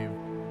the cave.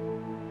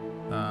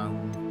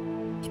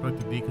 Spoke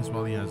to Deke as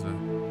well. He has a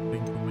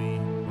thing for me.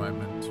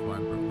 Environment,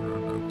 find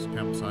Road Oaks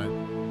campsite.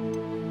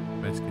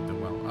 Basically the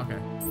well. Okay,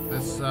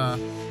 let's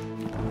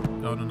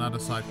go on another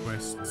side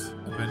quest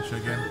adventure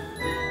again.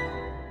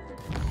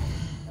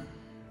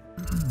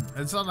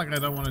 It's not like I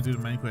don't want to do the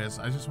main quest.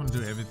 I just want to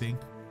do everything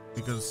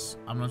because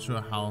I'm not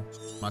sure how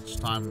much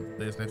time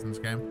there's left in this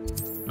game,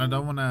 and I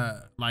don't want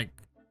to like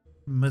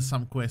miss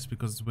some quests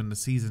because when the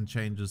season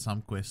changes,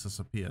 some quest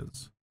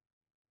disappears.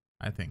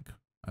 I think.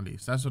 At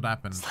least that's what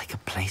happened. It's like a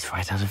place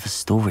right out of a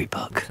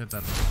storybook. No,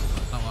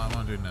 I'm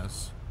not doing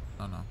this.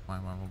 No.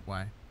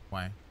 Why?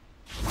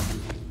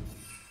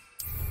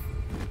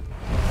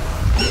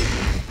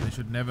 There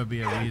should never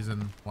be a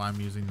reason why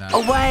I'm using that.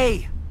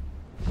 Away!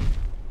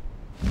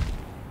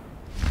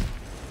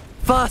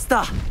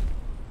 Faster!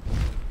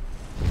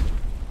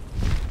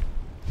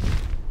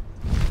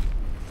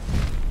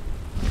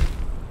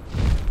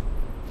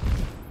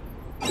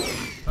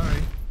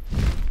 Sorry.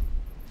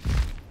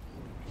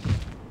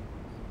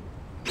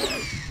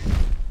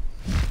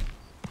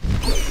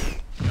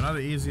 You're not the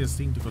easiest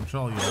thing to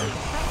control, you know.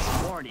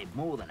 Wanted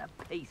more than a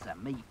piece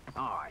of meat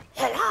pie.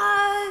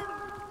 Hello?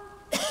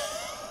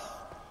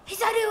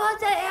 Is anyone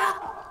there?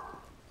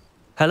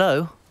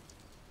 Hello?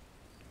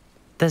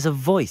 There's a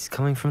voice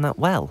coming from that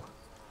well.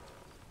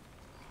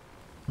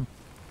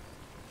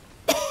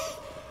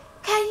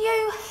 Can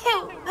you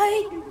help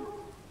me?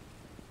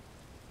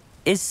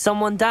 Is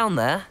someone down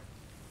there?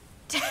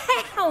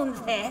 Down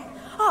there?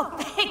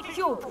 I beg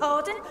your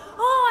pardon.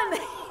 I'm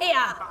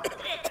here.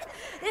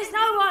 There's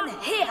no one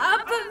here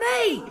but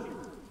me.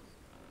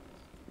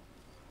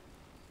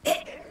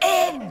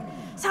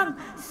 Some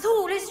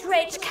thoughtless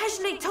wretch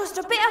casually tossed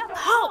a bit of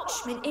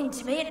parchment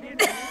into me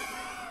and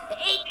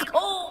it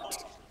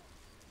caught.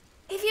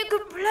 If you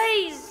could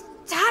please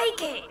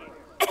take it.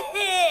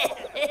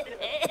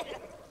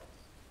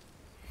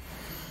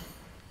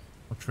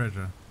 What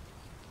treasure?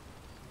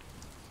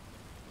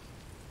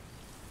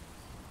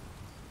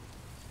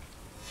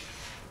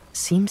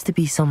 Seems to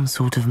be some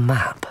sort of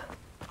map.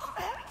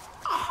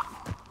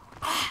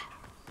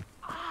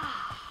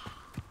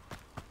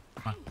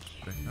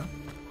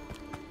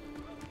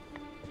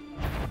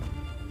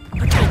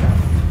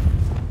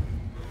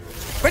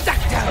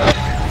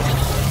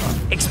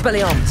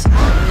 Expelliarmus!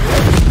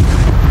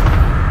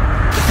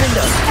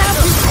 Defender!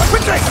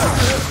 Retreat!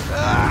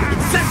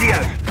 Incendio!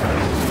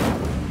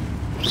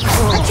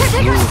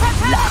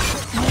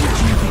 Would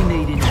you be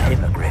needing a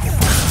hippogriff?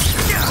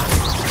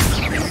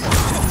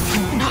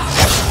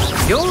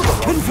 You're the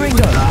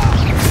Confringo!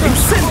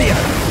 Incendio!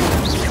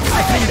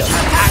 Defender!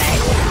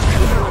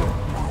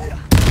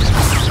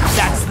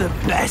 That's the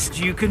best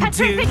you can do.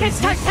 Petrificus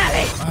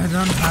totale! I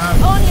don't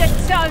have. On your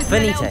toes,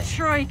 Benite. little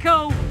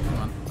treacle!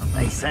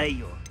 They say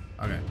you're...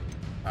 Okay.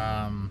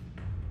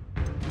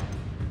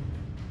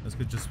 This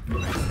could just be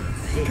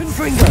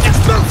Confringo!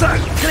 Expulso!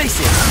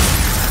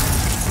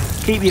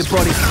 Glacius! Keep your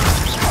body.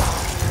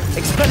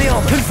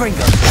 Expelliarmus!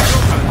 Confringo!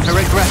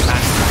 Regrefa!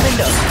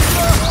 Lindo!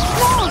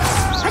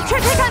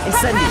 Petrificus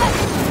Incendio!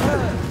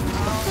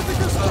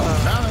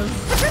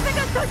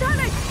 Petrificus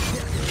Totalis!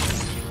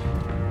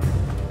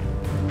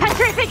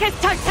 Petrificus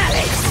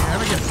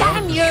Totalis!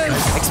 Damn you!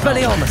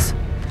 Expelliarmus!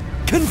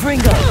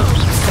 Confringo!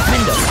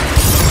 Defendo!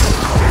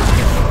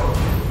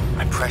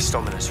 I pressed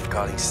Ominous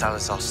regarding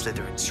Salazar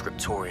Slytherin's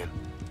scriptorium,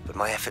 but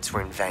my efforts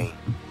were in vain.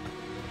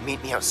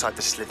 Meet me outside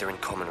the Slytherin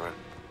common room.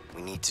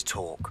 We need to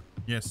talk.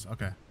 Yes,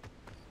 okay.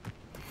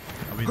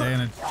 I'll be there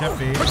in a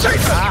Jeffy.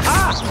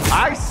 Aha!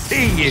 I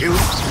see you!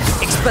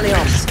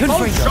 Expelliarmus!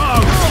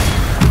 Confringo!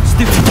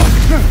 Stupid!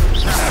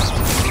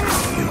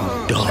 You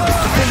die!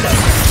 Defendo!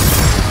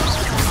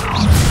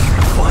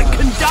 Quite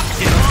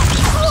conductive!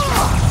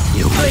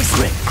 You'll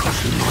regret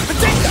crossing my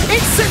path.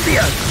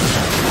 Incendio!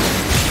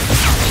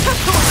 Of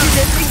course you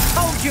didn't. We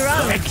told your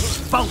own.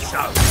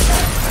 Expulso!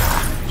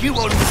 You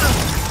will...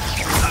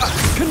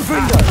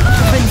 Confringo!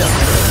 Defendo!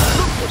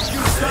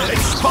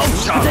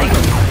 Expulso!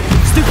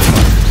 Stupid!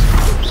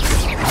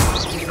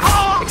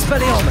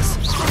 Expelliarmus!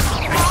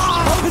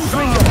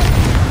 Confringo!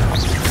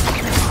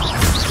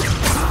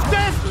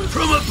 Death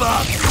from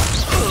above!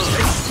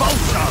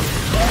 Expulso!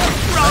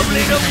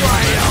 Rolling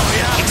away, are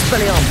ya?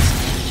 Expelliarmus!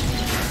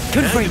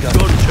 Confringo!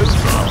 Gone too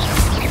far!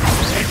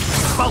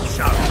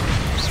 Expulso!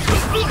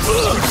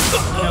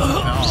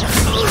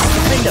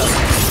 Defendo!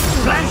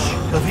 Flash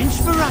of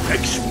inspiration!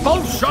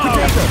 Expulso!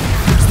 Potato!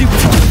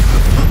 Stupid!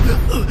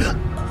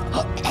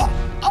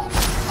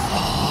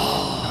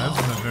 That's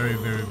a very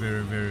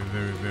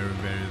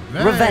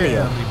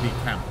Revelio. big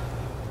camp.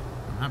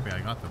 I'm happy I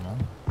got them all.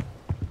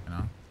 You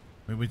know,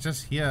 we were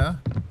just here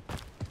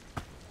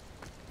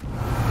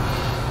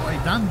for a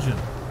dungeon.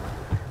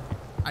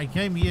 I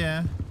came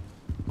here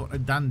for a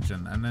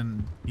dungeon, and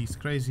then these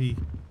crazy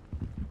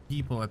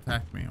people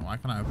attacked me. Why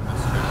can't I open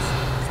this chest?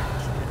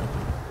 It should be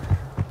open.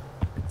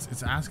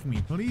 It's asking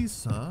me, please,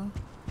 sir,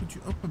 could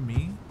you open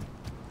me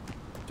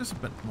just a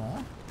bit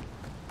more?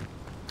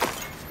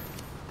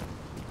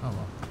 Oh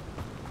well.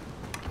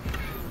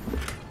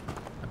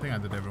 I think I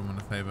did everyone a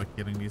favor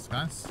killing these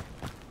guys.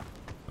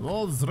 The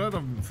world's rid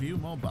of a few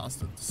more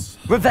bastards.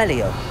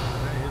 Revelio!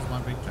 There is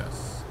one big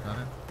chest. Got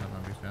it? Got my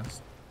big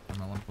chest. Got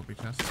my wonderful big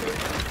chest.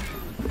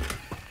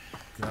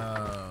 Go.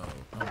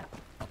 Oh,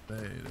 up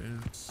there it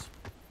is.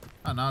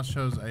 Oh, now it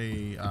shows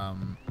a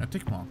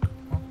tick mark.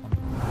 Oh,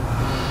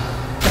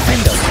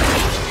 Defendo!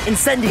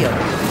 Incendio!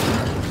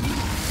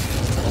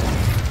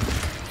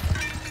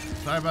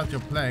 sorry about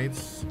your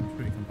plates. I'm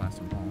sure you can buy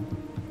some more.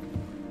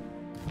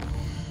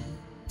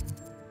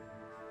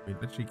 We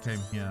literally came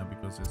here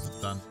because there's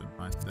a dungeon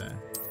right there.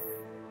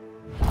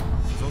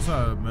 There's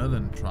also a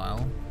Merlin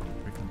trial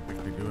we can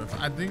quickly do.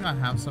 I think I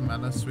have some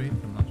Alice Suite.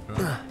 I'm not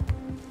sure.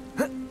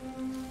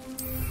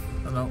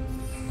 Hello.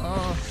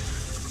 Oh,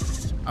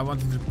 I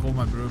wanted to call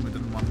my broom. It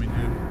didn't want me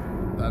to.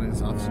 That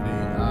is actually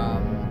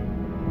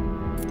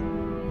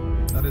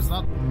that is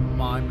not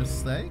my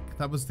mistake.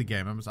 That was the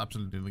game. I was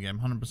absolutely the game.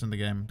 100% the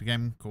game. The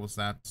game calls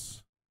that.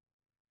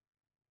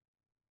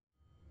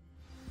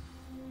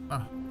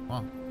 Ah,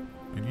 wow.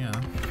 In here.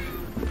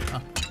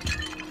 Ah,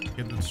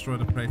 get to destroy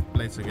the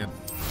plates again.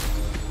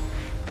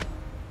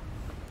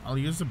 I'll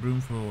use the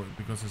broom for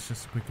because it's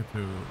just quicker to,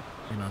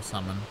 you know,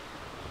 summon.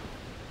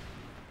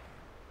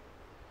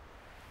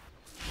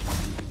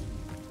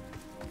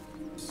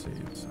 Let's see.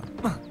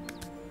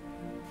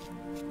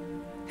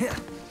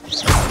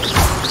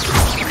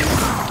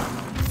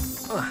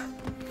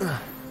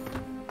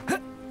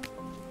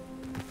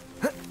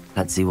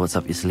 Let's see what's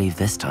up your sleeve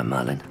this time,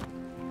 Merlin.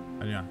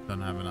 And yeah,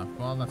 don't have enough.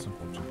 Well, that's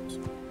unfortunate.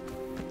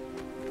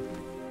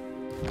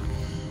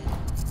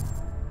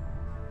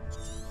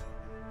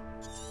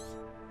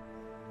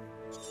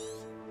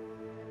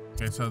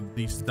 Okay, so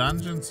these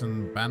dungeons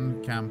and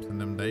bandit camps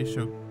and them, they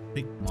show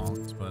tick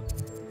marks, but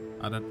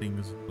other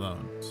things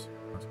don't.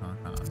 That's kind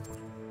of unfortunate.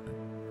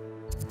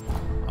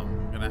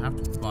 I'm gonna have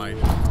to fight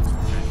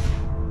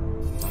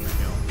on the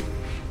hill.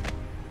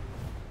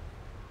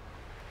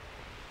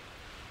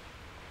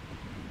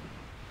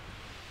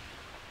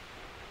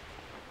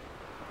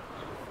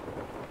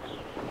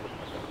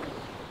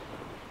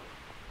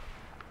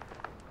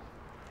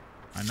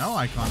 I know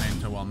I can't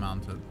enter while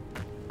mounted.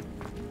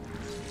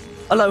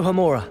 Aloha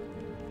Mora.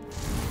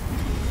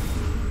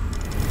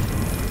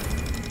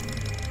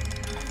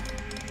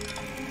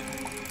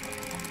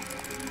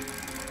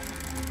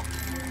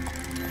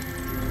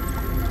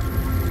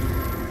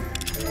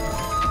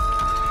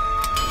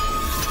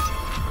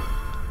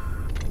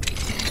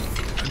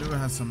 I do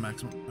have some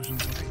maximum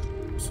potions,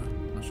 so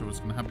not sure what's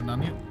gonna happen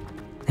down here.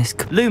 It's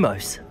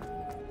Lumos.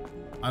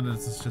 Either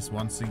this is just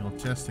one single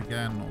chest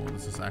again, or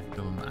this is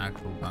actual an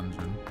actual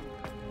dungeon.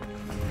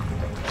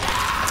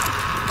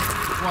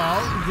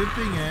 Well, the good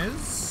thing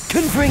is...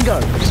 Confringo!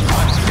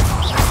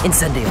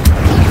 Incendio!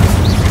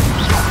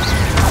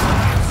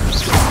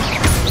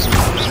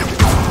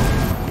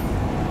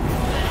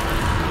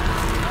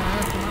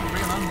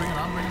 Bring it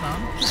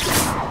on.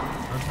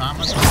 time.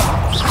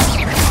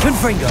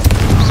 Confringo.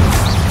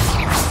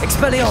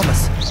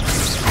 Expelliarmus.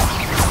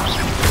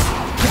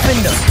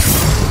 Defender.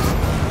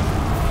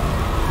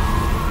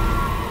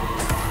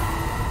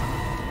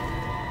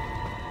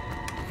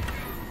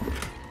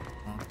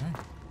 Okay.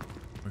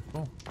 We're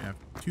full. We have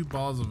 2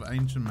 bars of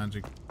ancient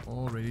magic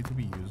all ready to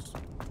be used.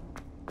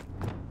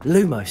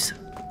 Lumos.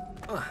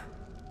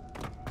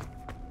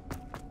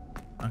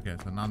 Okay,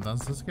 so now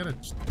does this get a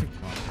tick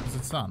mark? Because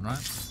it's done,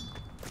 right?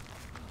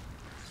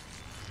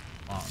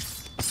 Wow.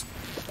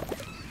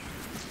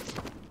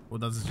 Or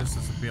does it just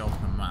disappear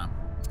off the map?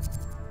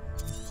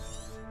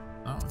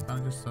 No, it kind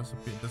of just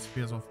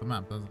disappears off the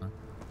map, doesn't it?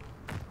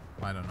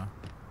 I don't know.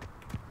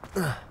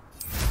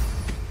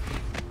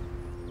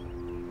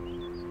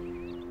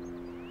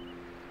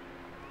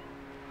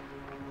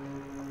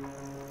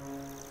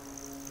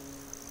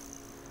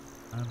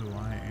 How do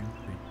I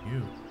enter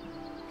you?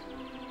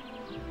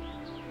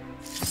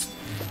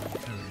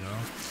 There we go.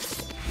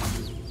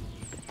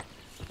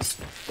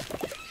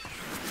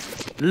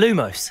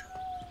 Lumos.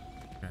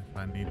 Okay, I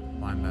need to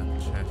find that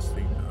chest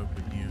thing to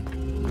open you.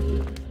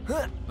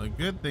 The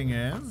good thing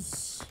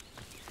is,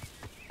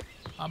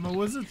 I'm a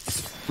wizard.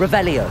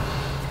 Revelio.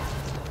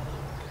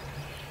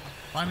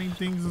 Finding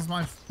things is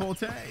my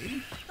forte.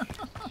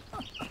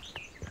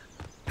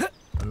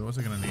 We're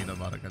also gonna need a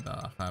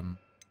Varagada.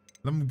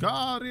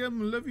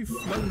 Lamgarium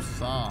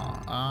Leviflosa.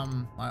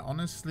 I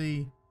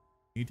honestly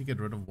need to get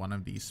rid of one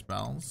of these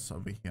spells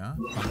over here.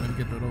 I'm gonna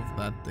get rid of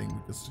that thing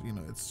because, you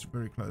know, it's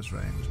very close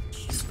range.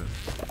 It's stupid.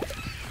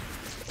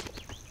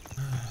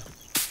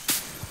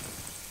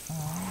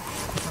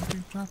 Oh,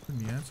 something trapped in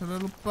here. It's a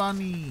little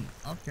bunny.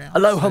 Okay.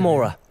 Aloha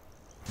Mora.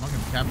 I'm not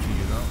gonna capture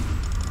you though.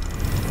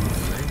 I'll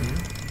save you.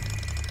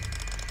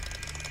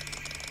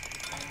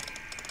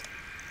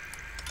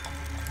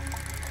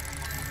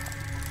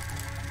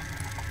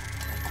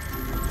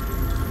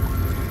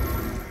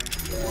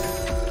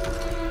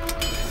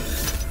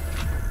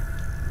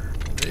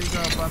 There you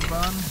go, Bun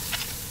Bun.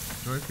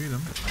 Enjoy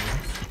freedom, I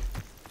guess.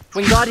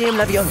 Wingardium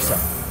Leviosa.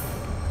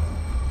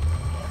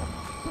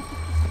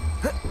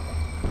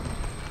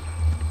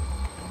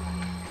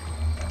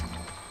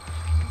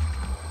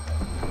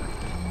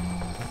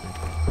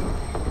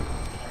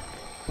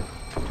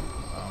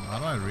 How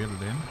do I reel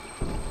it in?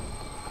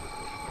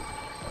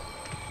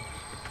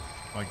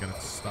 Oh, I get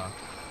it stuck.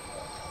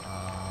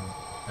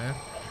 F,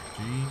 G,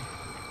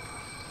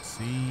 C,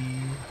 B,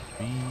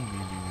 V, V,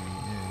 V.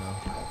 There you go.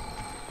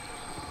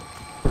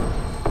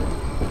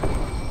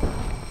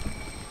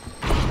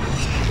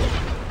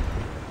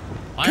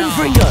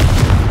 Confringo.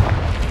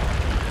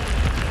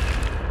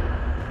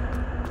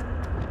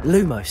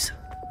 Lumos.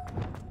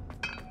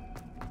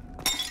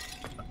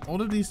 All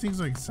of these things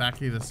are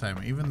exactly the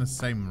same, even the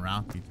same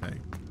route you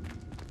take.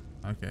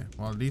 Okay,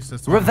 well at least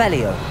this one,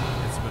 Revelio.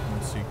 it's a bit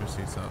more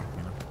secrecy, so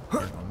you know,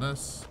 get on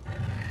this.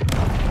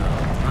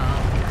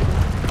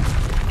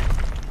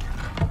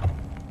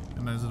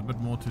 And there's a bit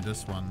more to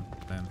this one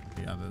than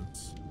the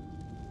others.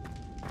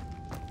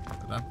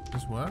 Did that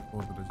just work,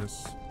 or did it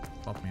just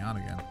pop me out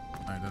again?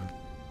 No, it didn't.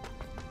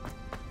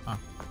 Ah.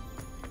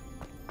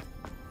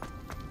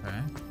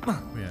 Okay.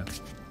 Weird.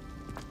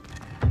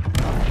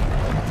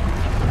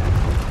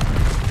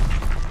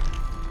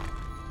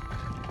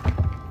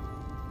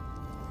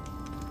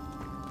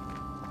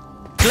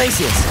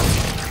 Glacius.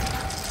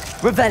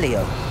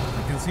 Revelio. I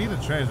can see the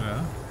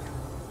treasure.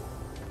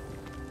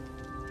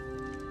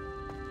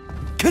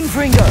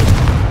 Confringo.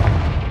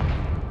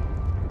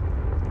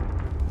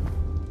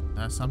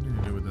 Has something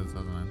to do with this,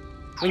 doesn't it?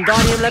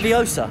 Wingardium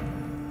Leviosa.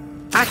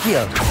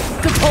 Accio.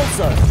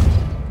 Compulso.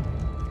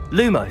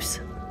 Lumos.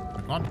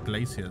 I got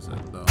Glaciers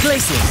though.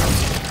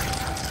 Glacius.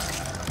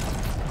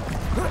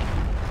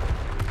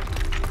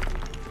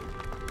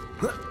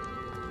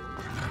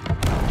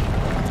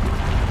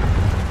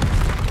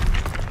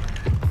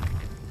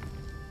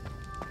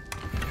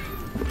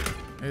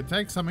 It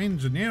takes some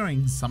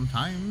engineering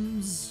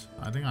sometimes.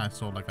 I think I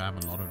saw like I have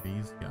a lot of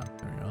these. Yeah,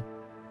 there we go.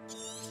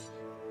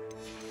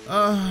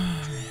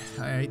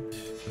 I hate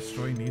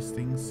destroying these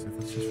things if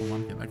it's just for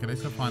one kid. Okay,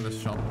 let's go find a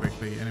shop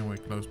quickly. Anywhere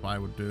close by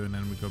would do, and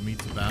then we go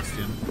meet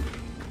Sebastian.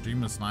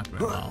 Dreamer's Sniper.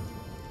 Wow.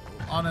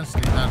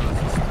 Honestly, that was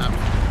just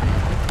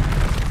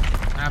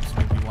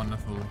absolutely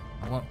wonderful.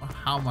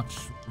 How much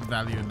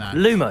value in that?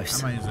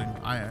 Lumos. Amazing.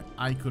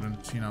 I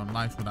couldn't, you know,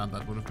 life without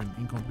that would have been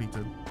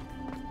incompleted.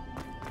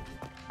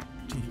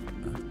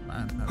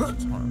 Man,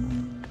 that's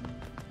horrible.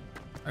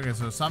 Okay,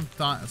 so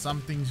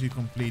some things you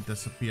complete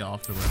disappear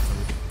afterwards. So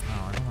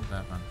oh, I don't want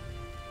that, man.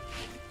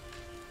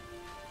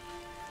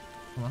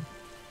 Come on.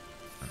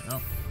 There we go.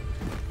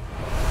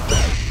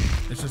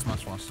 It's just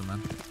much faster,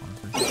 man.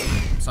 Honestly.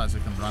 Besides,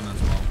 it can run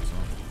as well. So.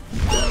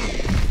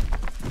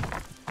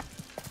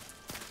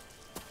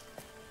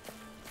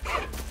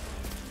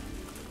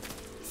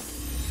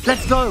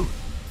 Let's go.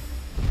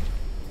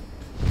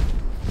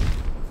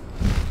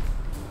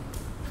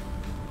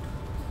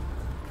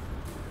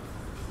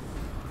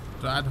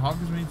 So at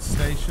Hogwarts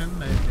Station,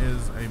 there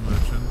is a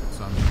merchant,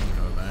 so I'm just gonna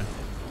go there.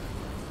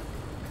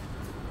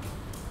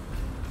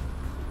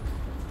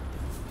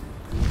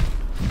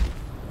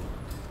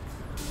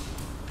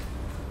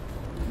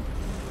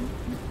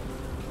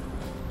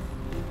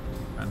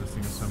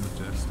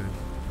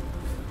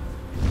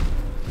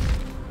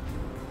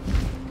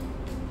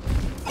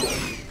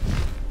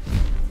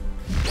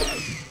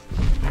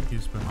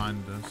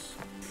 behind us.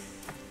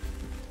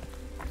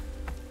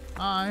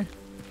 Hi.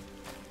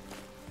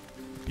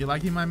 You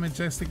liking my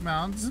majestic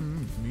mounts?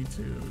 Me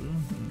too.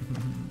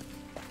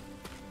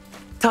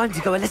 Time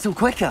to go a little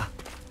quicker.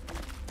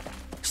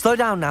 Slow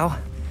down now.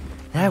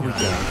 There we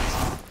go.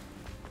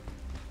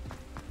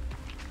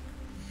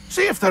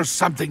 See if there's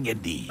something you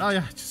need. Oh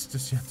yeah, just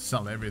you have to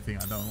sell everything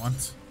I don't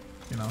want.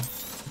 You know.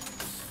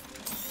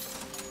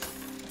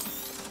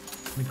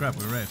 Holy crap,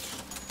 we're rich.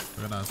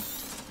 Look at us.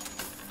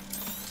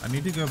 I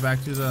need to go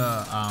back to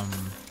the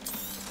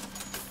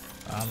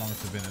how long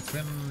has it been? It's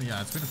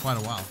been quite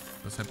a while.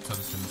 This episode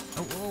has been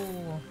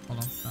hold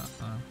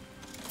on.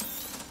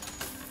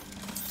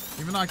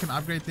 Even though I can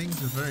upgrade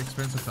things, it's very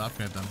expensive to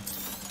upgrade them.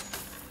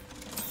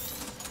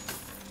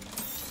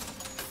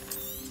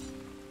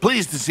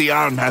 Pleased to see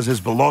Arn has his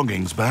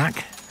belongings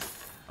back.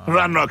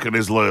 Ranrock and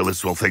his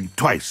loyalists will think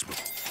twice.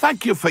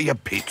 Thank you for your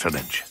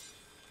patronage.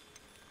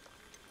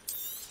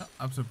 Oh,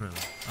 absolutely.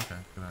 Okay,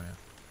 good idea.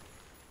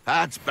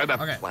 That's been a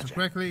okay, pleasure. So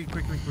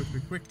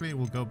quickly,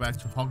 we'll go back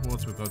to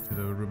Hogwarts. We'll go to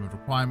the room of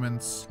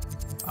requirements.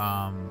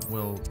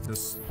 We'll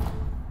just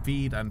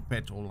feed and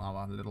pet all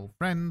our little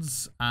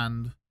friends,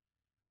 and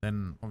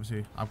then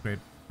obviously upgrade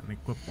and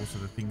equip also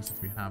the things that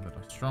we have that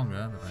are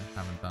stronger that I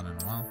haven't done in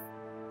a while.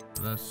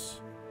 So this,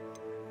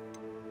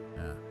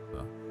 yeah.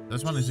 So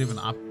this one is even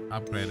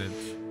upgraded.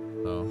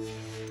 So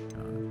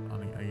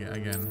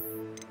again,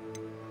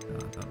 I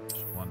don't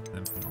want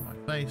anything on my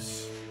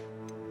face.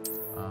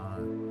 I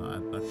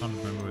can't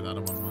remember where the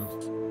other one was. I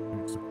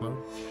think it's a cloak.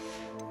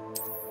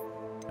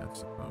 Yeah,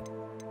 it's a cloak.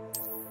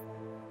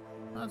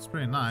 That's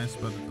pretty nice,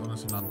 but it's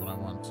honestly not what I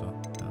want, so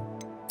yeah.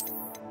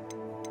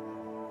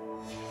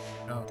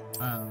 Go,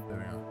 and there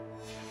we go.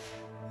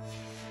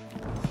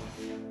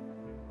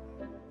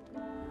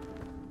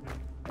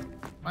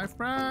 My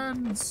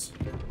friends!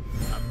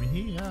 I'm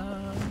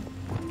here!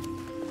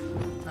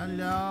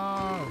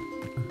 Hello!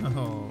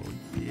 Oh,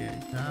 yeah,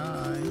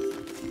 guys.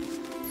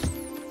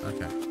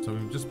 Okay, so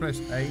we've just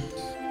pressed 8.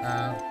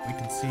 We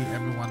can see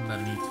everyone that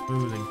needs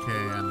food and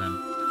care, and then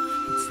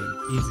it's the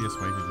easiest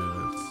way to do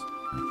this.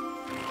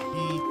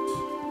 Eat.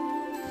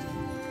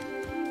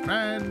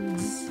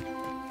 Friends.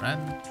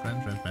 Friends.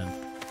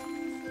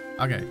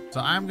 Okay, so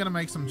I'm gonna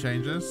make some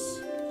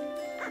changes.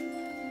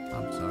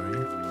 I'm sorry.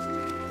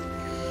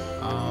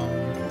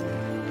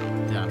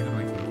 Yeah, I'm gonna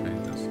make some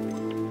changes.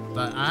 So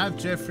I have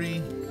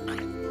Jeffrey.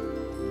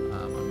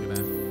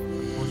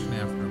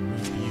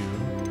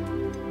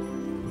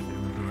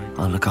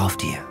 I'll look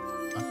after you. I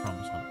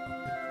promise I'll look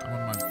after you. I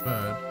want my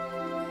bird.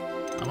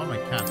 I want my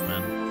cat,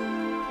 man.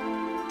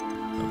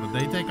 But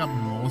they take up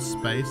more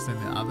space than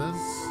the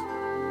others.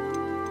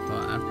 So I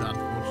have to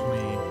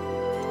unfortunately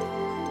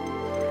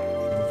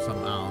move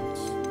some out.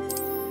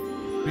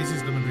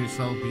 Species limit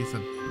resell beasts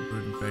that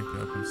brood and bake to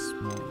open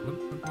small. What?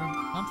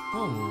 Not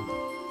full.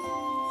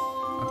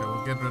 Okay,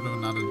 we'll get rid of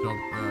another job.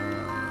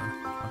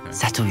 Okay.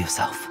 Settle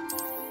yourself.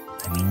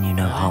 I mean you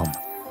no harm.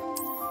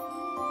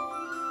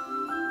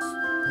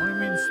 What do you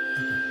mean?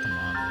 Come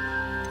on.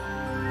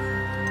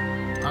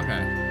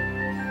 Okay.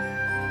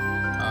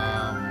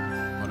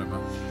 Whatever.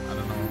 I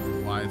don't know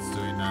why it's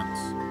doing that.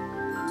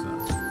 So,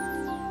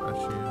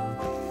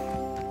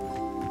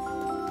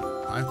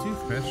 I have 2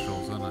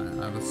 Festrals, don't I?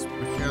 I have a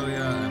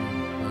Specalia and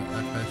a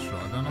Festral.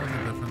 I don't know what the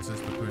difference is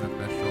between a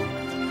Festral.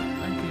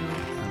 Thank you.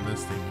 And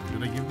this thing. Do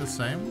they give the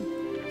same?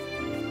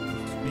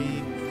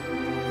 Speed.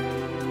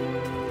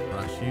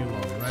 Brush you,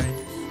 alright.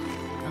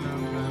 Hello.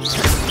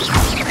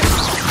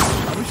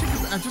 I wish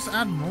I just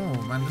add more,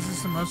 man. This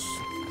is the most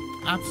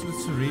absolute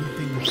serene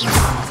thing in this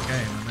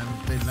game, and then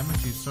they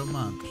limit you so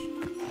much.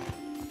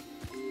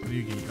 What do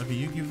you give? Okay,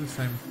 you give the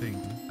same thing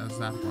as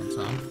that one.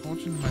 So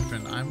unfortunately, my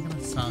friend, I'm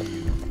gonna sell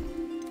you.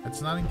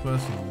 It's nothing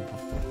personal,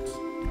 of course.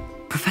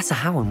 Professor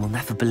Howard will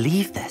never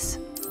believe this.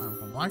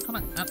 Why can't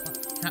I add my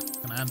cat?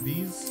 Can I add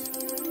these?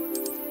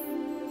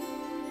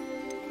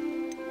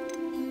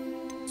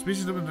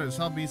 Species limited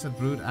sell beasts that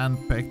brood and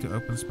peck to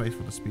open space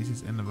for the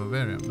species in the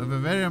vivarium. The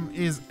vivarium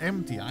is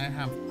empty. I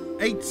have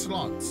 8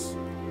 slots,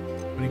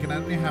 but you can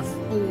only have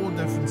 4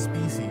 different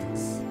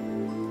species.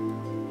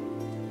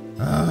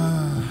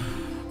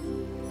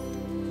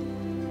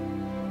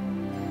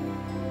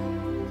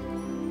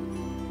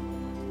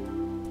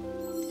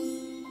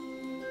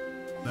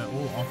 They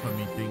all offer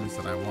me things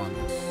that I want.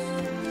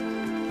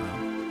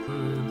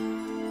 Food.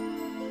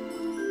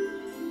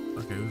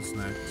 Okay, who's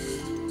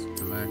next? Let's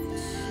collect.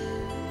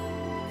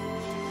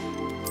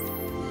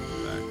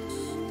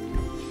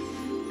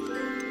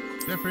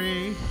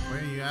 Jeffrey, where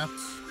are you at?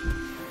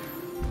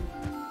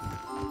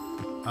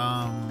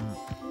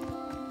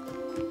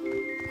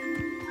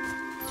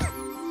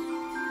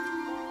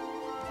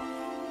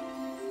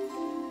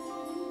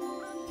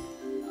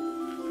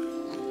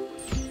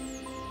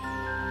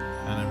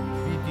 And I will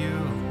feed you,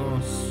 of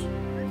course.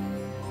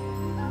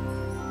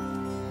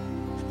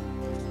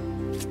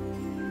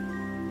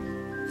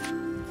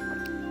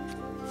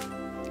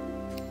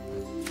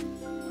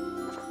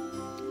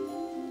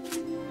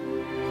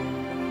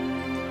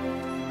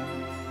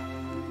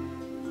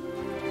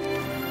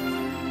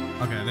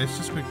 Okay, let's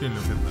just quickly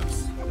look at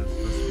this.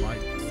 This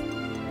light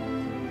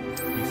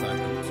piece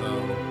item. So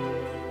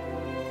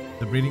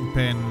the breeding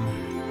pen,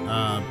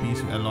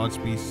 beast, a large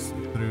beast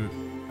through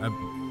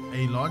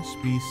a large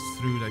beast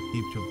through that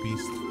keeps your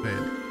beast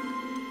fed,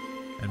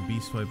 and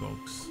beast toy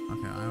box.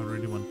 Okay, I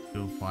already want to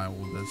go fire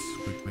all this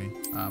quickly.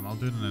 I'll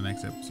do it in the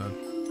next episode.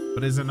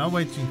 But is there no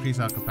way to increase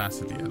our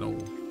capacity at all?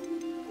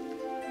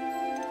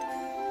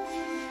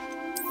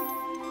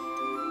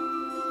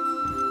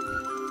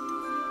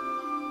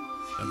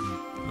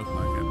 Doesn't look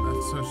like it.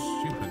 That's so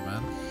stupid,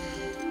 man.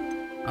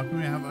 How can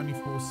we have only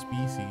 4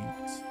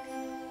 species?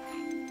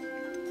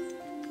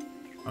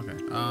 Okay,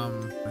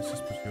 let's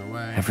just push you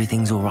away.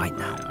 Everything's all right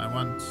now. I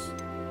want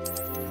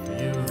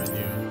you and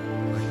you.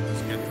 I can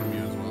just get from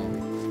you as well.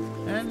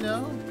 Hello.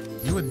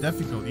 You were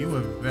difficult. You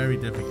were very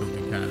difficult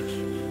to catch.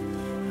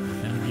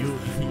 And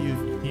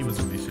he was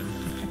a mission.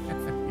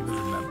 He was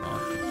in that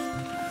part.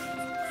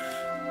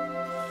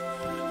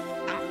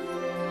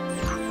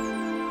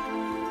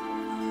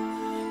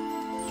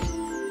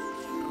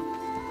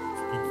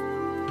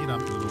 Eat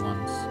up, little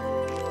ones.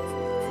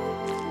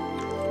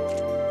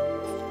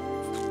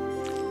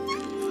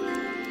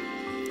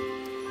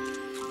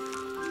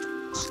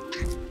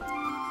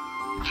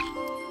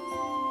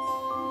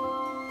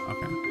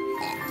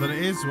 So there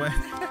is where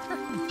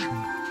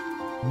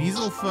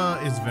Measle fur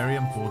is very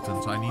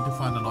important, so I need to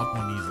find a lot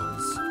more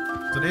measles.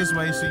 So there's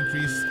ways to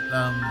increase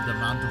the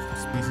amount of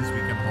species we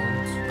can hold.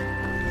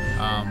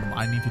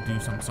 I need to do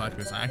some side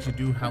quests. I actually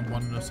do have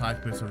one of the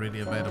side quests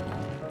already available.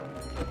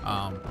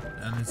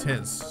 And it's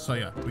his. So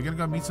yeah, we're gonna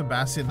go meet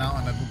Sebastian now,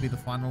 and that will be the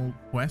final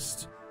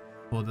quest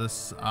for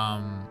this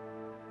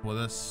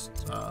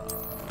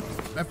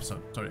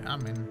episode. Sorry,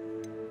 I'm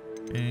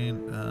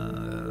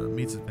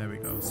meets it. There we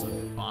go. So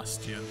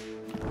Bastion.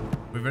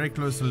 We're very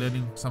close to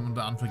learning some of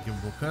the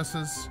unforgivable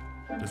curses,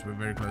 because we're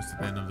very close to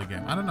the end of the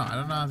game. I don't know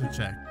how to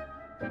check,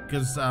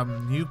 because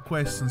new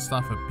quests and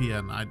stuff appear,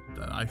 and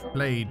I've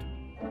played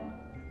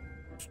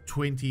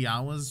 20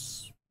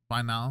 hours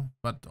by now,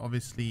 but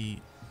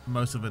obviously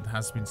most of it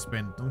has been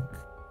spent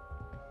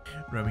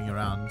roaming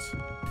around.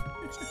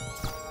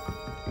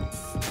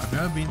 I've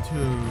never been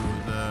to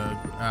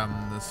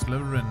the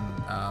Slytherin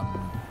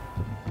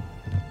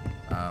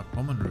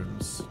common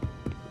rooms.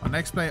 On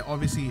next play,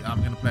 obviously,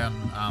 I'm gonna play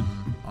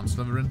on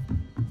Slytherin,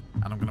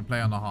 and I'm gonna play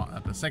on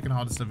the second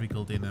hardest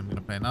difficulty, and then I'm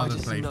gonna play another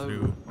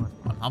playthrough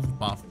on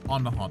Hufflepuff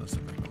on the hardest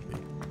difficulty.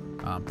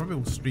 Probably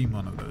will stream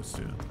one of those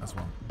two as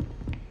well.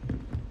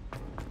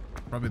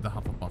 Probably the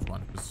Hufflepuff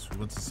one, because who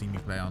wants to see me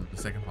play on the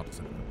second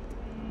hardest difficulty?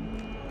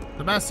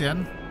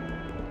 Sebastian,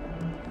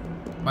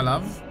 my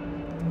love.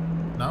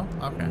 No?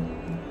 Okay.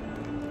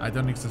 I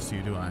don't exist to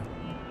you, do I?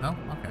 No?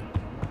 Okay.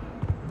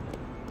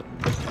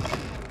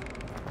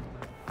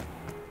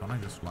 Can't I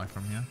just fly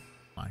from here?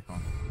 I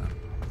can't. No.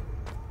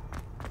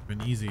 It'd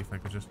been easy if I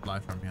could just fly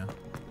from here.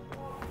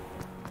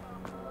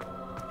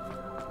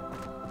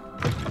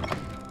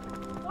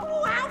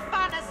 Oh, how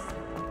fun!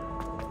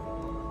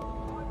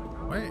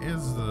 Where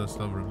is the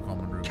Slytherin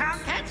common room?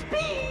 Can't catch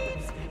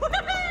thieves!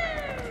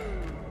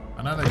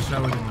 I know they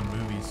show it in the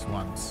movies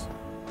once.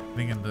 I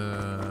think in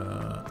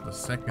the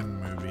second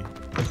movie,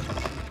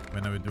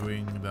 when they were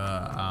doing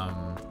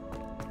the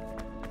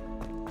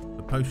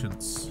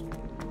potions.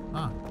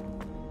 Ah.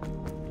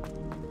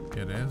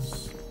 Here it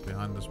is.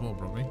 Behind this wall,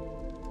 probably.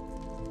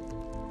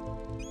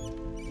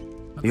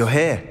 You're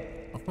here.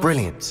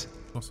 Brilliant.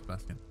 Of course,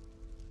 Sebastian.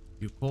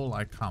 You call,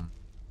 I come.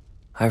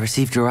 I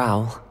received your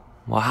owl.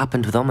 What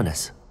happened with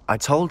Ominous? I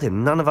told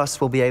him none of us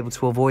will be able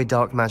to avoid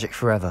dark magic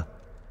forever.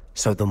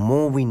 So the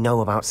more we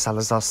know about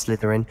Salazar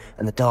Slytherin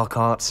and the dark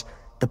arts,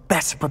 the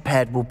better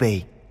prepared we'll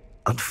be.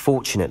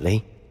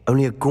 Unfortunately,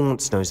 only a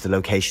Gaunt knows the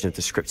location of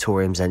the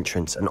Scriptorium's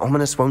entrance, and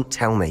Ominous won't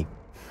tell me.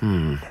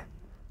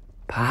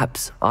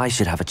 Perhaps I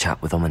should have a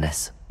chat with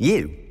Ominous.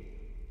 You?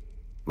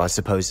 I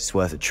suppose it's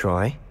worth a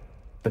try.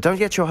 But don't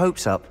get your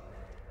hopes up.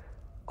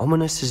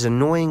 Ominous is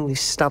annoyingly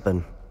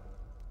stubborn.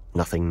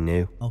 Nothing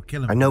new. I'll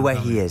kill him. I know where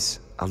he is.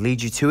 I'll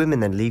lead you to him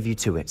and then leave you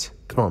to it.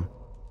 Come on.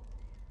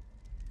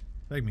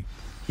 Take me.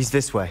 He's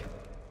this way.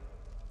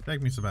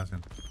 Take me,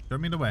 Sebastian. Show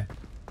me the way.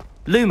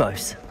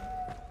 Lumos.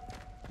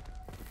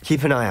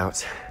 Keep an eye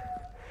out.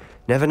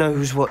 Never know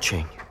who's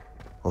watching.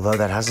 Although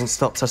that hasn't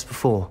stopped us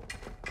before.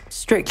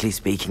 Strictly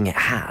speaking, it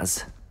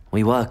has.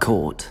 We were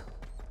caught.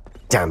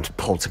 Damned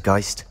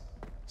poltergeist.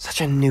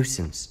 Such a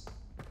nuisance.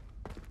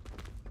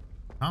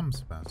 Come,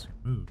 Sebastian.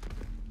 Move.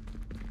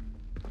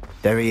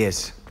 There he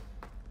is.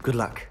 Good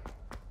luck.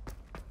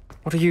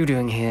 What are you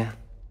doing here?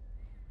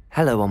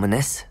 Hello,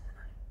 Ominous.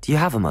 Do you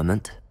have a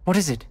moment? What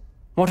is it?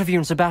 What have you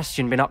and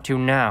Sebastian been up to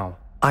now?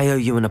 I owe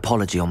you an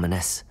apology,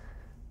 Ominous.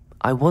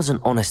 I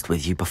wasn't honest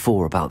with you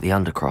before about the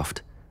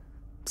Undercroft.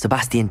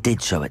 Sebastian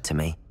did show it to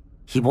me.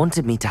 He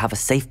wanted me to have a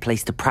safe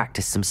place to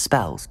practice some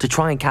spells, to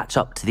try and catch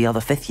up to the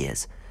other 5th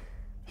years.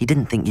 He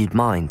didn't think you'd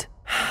mind.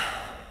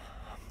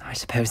 I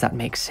suppose that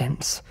makes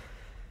sense.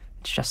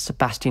 It's just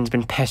Sebastian's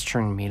been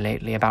pestering me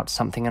lately about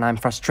something, and I'm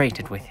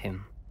frustrated with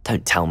him.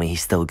 Don't tell me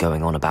he's still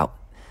going on about,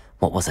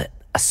 what was it,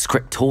 a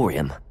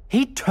scriptorium?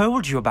 He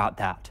told you about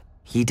that.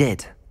 He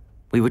did.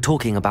 We were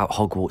talking about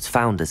Hogwarts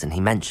founders and he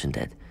mentioned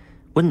it.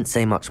 Wouldn't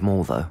say much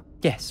more, though.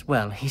 Yes,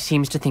 well, he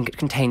seems to think it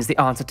contains the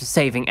answer to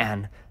saving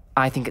Anne.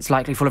 I think it's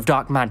likely full of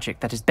dark magic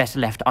that is better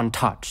left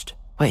untouched.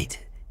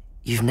 Wait,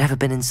 you've never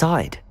been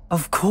inside?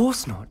 Of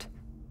course not.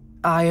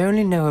 I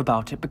only know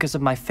about it because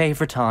of my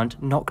favorite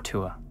aunt,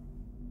 Noctua.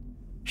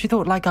 She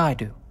thought like I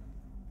do.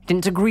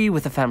 Didn't agree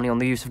with the family on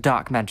the use of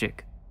dark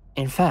magic.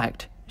 In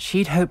fact,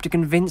 she'd hoped to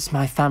convince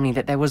my family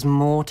that there was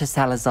more to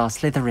Salazar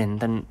Slytherin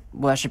than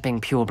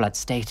worshipping pureblood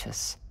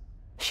status.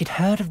 She'd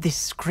heard of this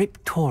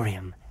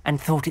scriptorium and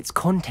thought its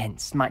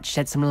contents might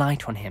shed some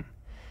light on him.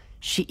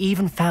 She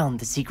even found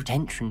the secret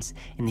entrance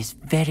in this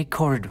very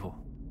corridor.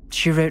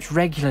 She wrote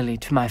regularly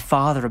to my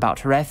father about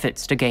her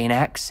efforts to gain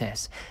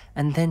access,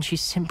 and then she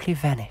simply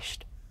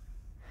vanished.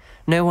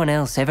 No one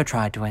else ever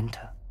tried to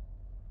enter.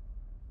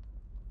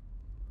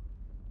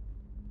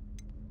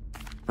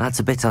 That's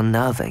a bit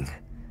unnerving.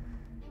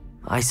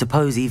 I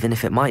suppose even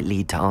if it might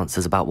lead to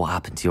answers about what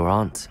happened to your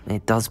aunt,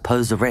 it does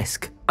pose a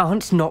risk.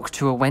 Aunt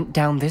Noctua went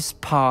down this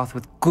path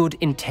with good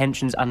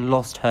intentions and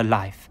lost her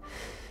life.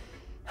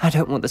 I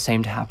don't want the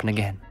same to happen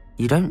again.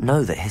 You don't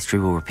know that history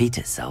will repeat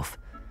itself.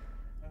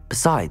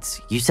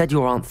 Besides, you said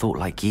your aunt thought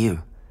like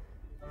you.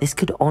 This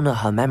could honor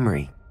her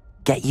memory,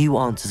 get you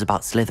answers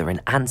about Slytherin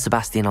and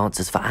Sebastian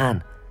answers for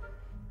Anne.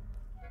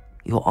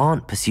 Your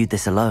aunt pursued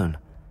this alone.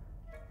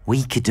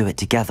 We could do it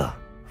together.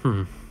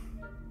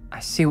 I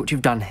see what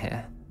you've done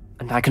here,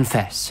 and I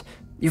confess,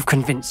 you've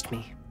convinced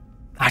me.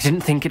 I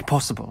didn't think it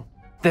possible.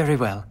 Very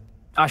well.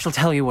 I shall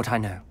tell you what I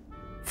know.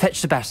 Fetch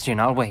Sebastian,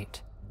 I'll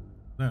wait.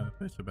 No,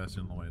 fetch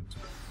Sebastian, I'll wait.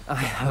 I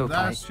hope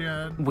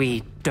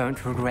we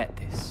don't regret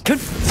this.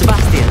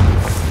 Sebastian!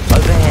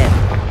 Over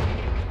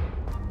here!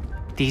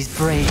 These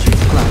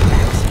braziers glide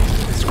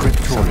back. The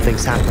scriptorium.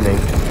 Something's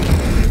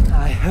happening.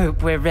 I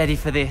hope we're ready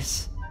for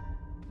this.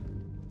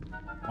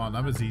 Oh,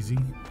 that was easy.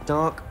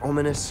 Dark,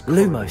 ominous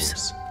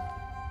Lumos.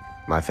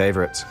 My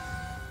favorite.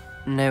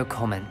 No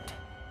comment.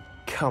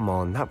 Come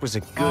on, that was a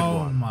good Oh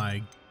one.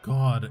 my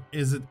god,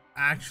 is it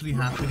actually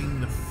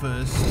happening the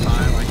first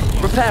time I can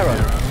Reparo!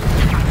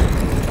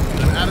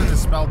 They've added a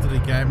spell to the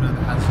game and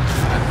it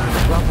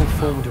has Rubble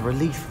formed a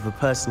relief of a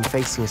person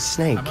facing a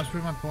snake. I must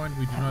prove my point.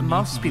 We do not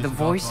Must need to be use the dark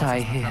voice I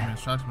arts as hear. becoming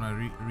instructed. When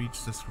I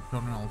reach the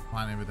scriptorium, I'll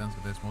find evidence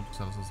that there's more to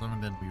Salazar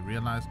Slytherin than we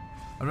realize.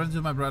 I run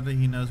to my brother.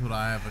 He knows what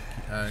I have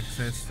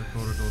access to the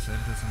corridor's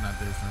entrance and that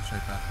there is no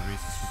straight path to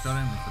reach the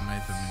scriptorium. It's a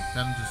maze of many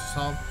challenges to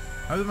solve.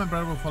 I hope that my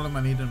brother will follow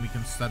my lead and we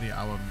can study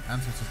our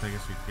ancestors'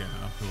 legacy together.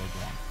 Afterward,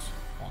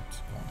 want.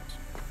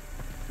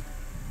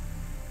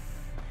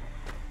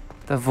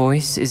 The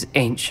voice is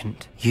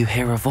ancient. You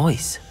hear a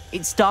voice?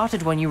 It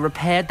started when you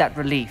repaired that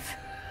relief.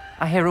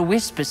 I hear a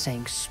whisper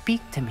saying,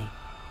 "Speak to me."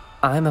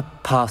 I'm a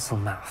parcel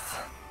mouth.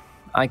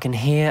 I can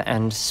hear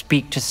and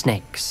speak to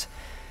snakes.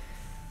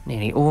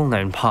 Nearly all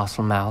known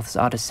parcel mouths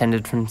are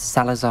descended from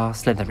Salazar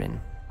Slytherin.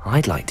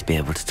 I'd like to be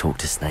able to talk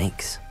to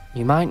snakes.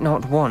 You might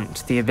not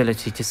want the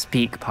ability to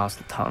speak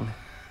parcel tongue.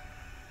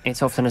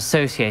 It's often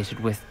associated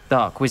with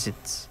dark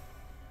wizards.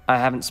 I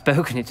haven't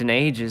spoken it in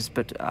ages,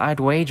 but I'd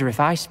wager if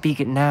I speak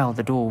it now,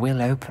 the door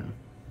will open.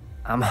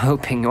 I'm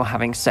hoping you're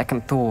having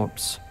second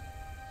thoughts.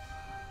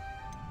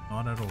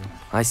 Not at all.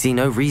 I see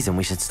no reason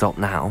we should stop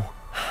now.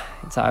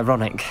 It's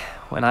ironic.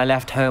 When I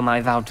left home, I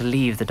vowed to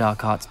leave the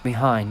dark arts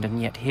behind,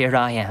 and yet here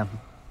I am.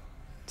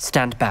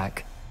 Stand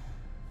back.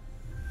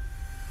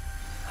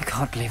 I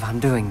can't believe I'm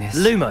doing this.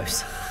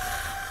 Lumos!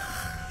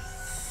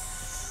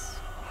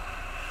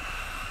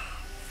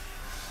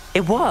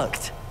 It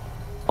worked!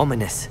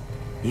 Ominous.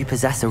 You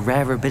possess a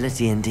rare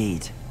ability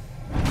indeed.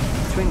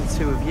 Between the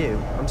two of you,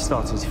 I'm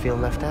starting to feel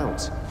left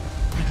out.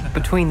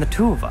 Between the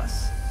two of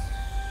us?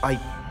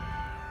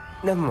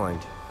 Never mind.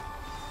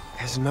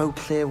 There's no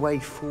clear way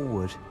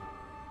forward.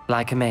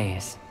 Like a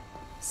maze.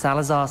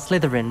 Salazar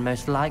Slytherin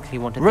most likely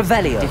wanted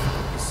Revelio. this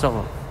difficult to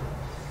solve.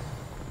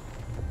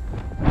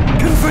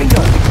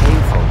 Confringo! It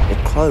came from.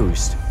 It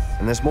closed.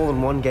 And there's more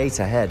than one gate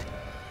ahead.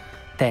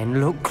 Then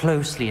look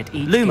closely at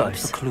each Lumos. gate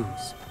for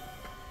clues.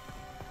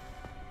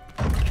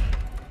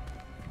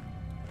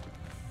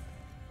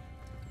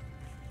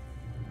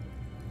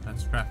 That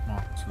scrap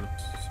marks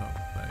looks so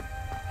like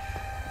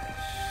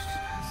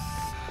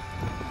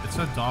it's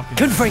so dark.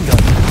 Confringo!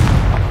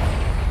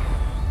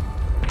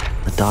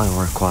 The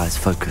dial requires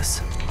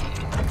focus.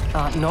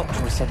 Aunt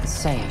Noctua said the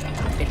same.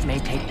 It may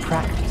take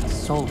practice to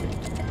solve it.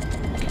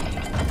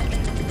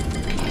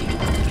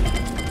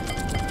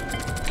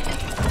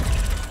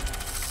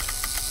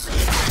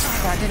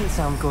 That didn't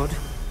sound good.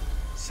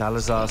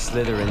 Salazar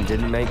Slytherin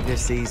didn't make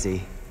this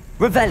easy.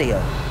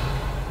 Revelio!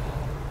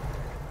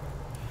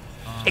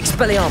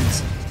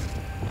 Expelliarmus!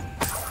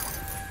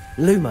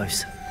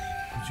 Lumos!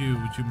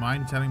 Would you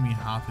mind telling me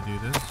how to do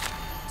this?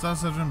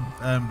 Salazar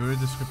Slytherin buried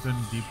the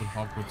scriptorium deep with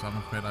Hogwarts. I'm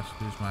afraid I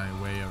should lose my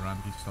way around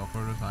these dark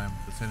corridors. I am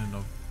descendant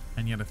of,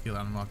 and yet I feel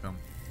unwelcome.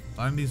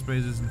 Learning these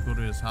phrases and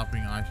corridors is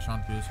helping. I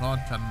shan't lose heart.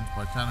 Talent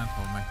by talent,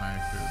 I'll make my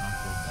way through. Not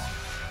for one.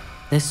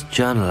 This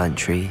journal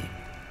entry,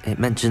 it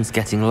mentions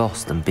getting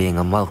lost and being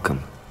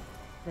unwelcome.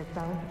 There's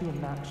bound to be a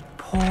match.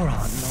 Poor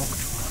Aunt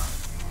Noctua.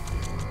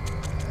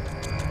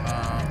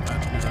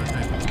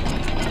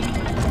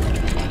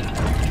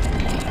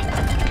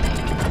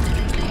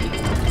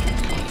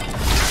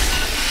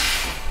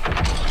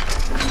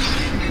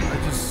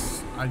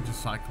 I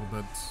just cycled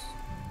it.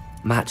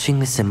 Matching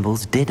the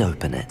symbols did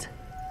open it.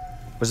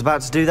 Was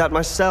about to do that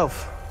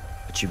myself,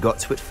 but you got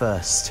to it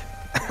first.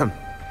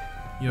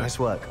 Nice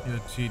work. You're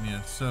a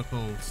genius.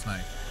 Circle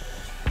snake.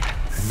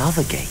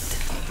 Another gate.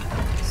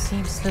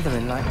 Seems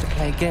Slytherin like to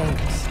play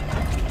games.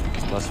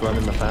 Must run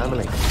in the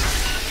family.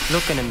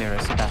 Look in a mirror,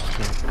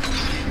 Sebastian.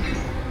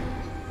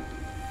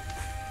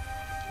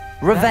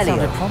 Revelio. That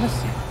sounded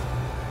promising.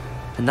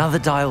 Another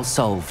dial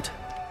solved.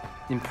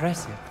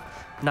 Impressive.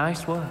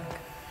 Nice work.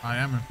 I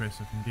am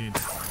impressive indeed.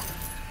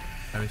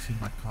 Have you seen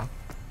my cock?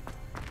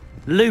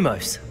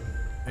 Lumos.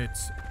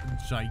 It's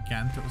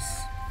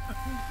gigantus.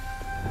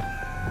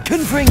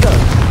 Confringo.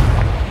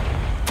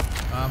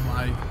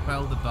 I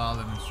fell the dial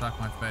and it struck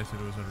my face.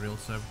 It was a real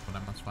servant, but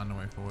I must find a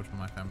way forward for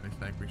my family's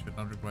sake. We should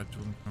not regret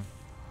children from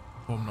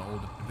form the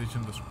older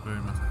tradition. The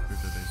superior must have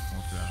proved that there is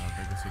more to our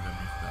legacy than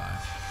meets the eye.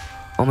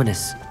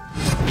 Ominous.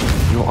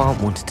 Your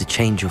aunt wanted to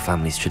change your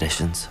family's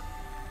traditions.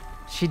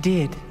 She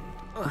did.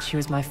 And she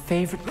was my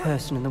favorite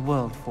person in the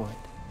world for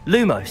it.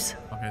 Lumos.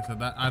 Okay, so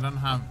that I don't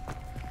have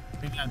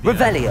any idea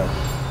Revelio.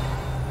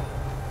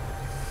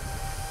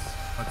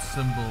 what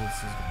symbols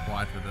is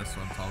required for this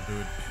one, so I'll do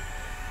it.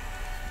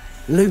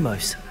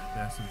 Lumos.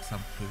 There's some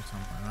clue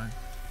somewhere, right?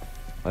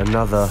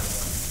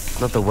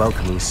 Another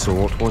welcoming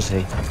sort, was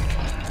he?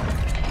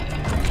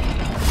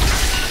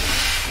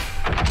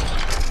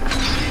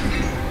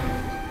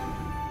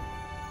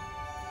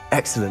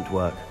 Excellent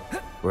work.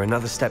 We're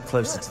another step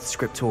closer to the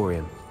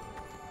scriptorium.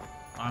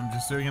 I'm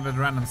just doing it at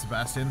random,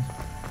 Sebastian.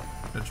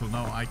 Literal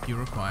no IQ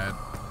required.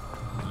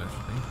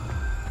 Literally.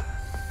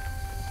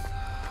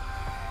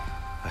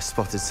 I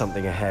spotted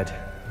something ahead.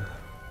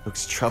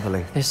 Looks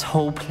troubling. This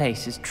whole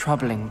place is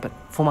troubling, but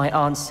for my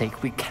aunt's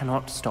sake, we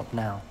cannot stop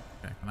now.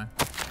 Okay, can I?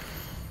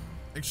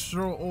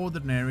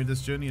 Extraordinary.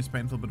 This journey is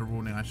painful but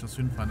rewarding. I shall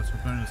soon find us.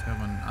 We're going to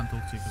discover an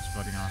untold secrets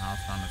regarding our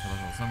house found as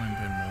well. Someone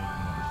came more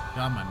than one.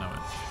 Yeah, I might know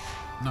it.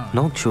 No.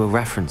 Noctua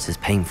references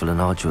painful and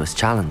arduous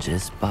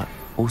challenges, but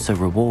also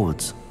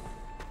rewards.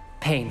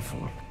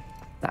 Painful.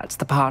 That's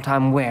the part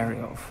I'm wary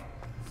of.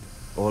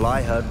 All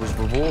I heard was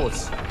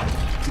rewards.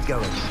 Keep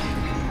going.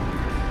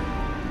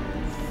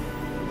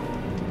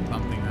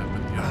 Something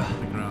happened here on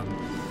the ground.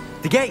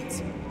 The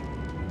gate!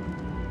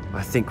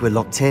 I think we're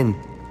locked in.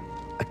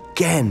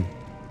 Again.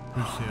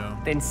 Lucio.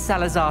 Then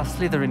Salazar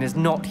Slytherin is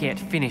not yet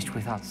finished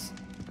with us.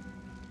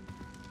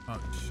 Oh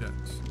shit.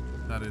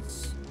 That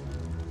is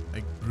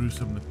a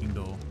gruesome looking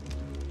door.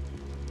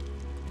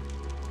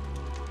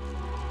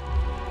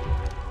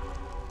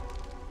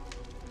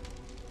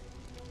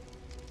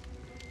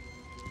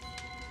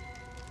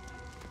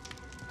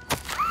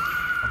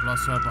 I've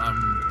lost hope.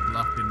 I'm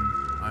locked in.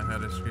 I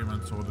heard a scream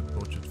and saw the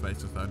tortured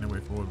faces. The only way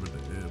forward with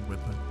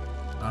her.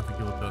 I think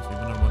it will close. Even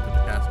though I wanted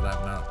to cast it,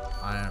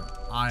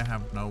 I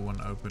have no one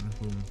open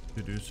whom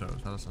to do so.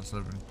 Salazar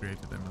Slytherin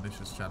created a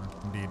malicious challenge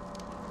indeed.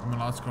 In my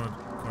last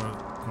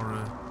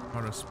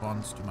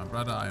corresponds to my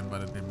brother, I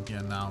invited him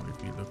here now.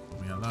 If he looked for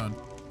me alone,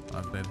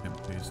 I've led him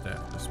to his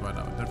death. Despite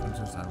our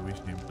differences, I wish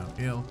him no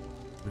ill.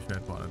 Wish we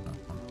had brought enough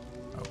fun.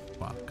 Oh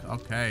fuck.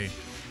 Okay.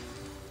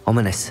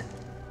 Ominous.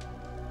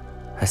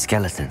 Her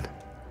skeleton.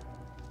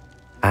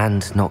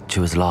 And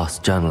Noctua's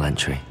last journal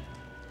entry.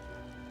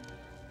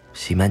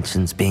 She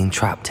mentions being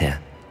trapped here,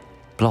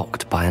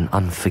 blocked by an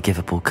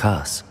unforgivable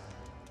curse.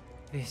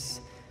 This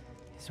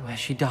is where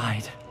she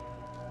died.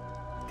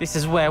 This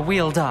is where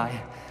we'll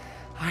die.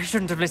 I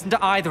shouldn't have listened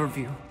to either of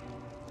you.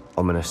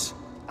 Ominous,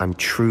 I'm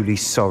truly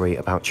sorry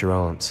about your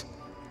aunt.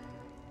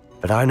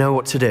 But I know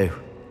what to do.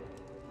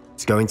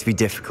 It's going to be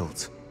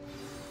difficult.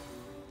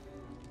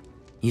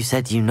 You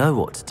said you know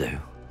what to do.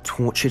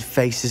 Tortured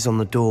faces on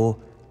the door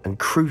and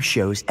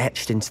Crucios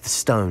etched into the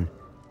stone.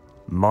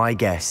 My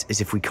guess is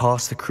if we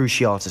cast the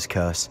Cruciatus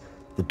curse,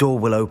 the door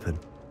will open.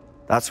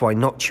 That's why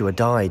Noctua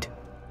died.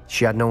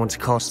 She had no one to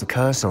cast the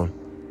curse on.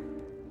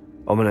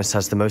 Ominous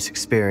has the most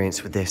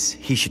experience with this.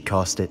 He should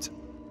cast it.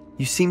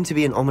 You seem to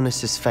be in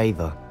Ominous's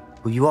favor.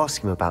 Will you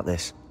ask him about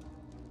this?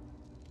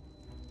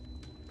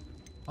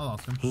 I'll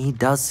ask him. He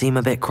does seem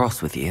a bit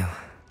cross with you.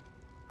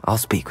 I'll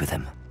speak with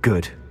him.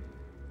 Good.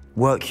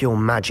 Work your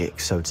magic,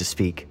 so to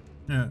speak.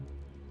 Yeah.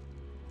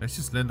 Let's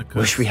just learn the curse.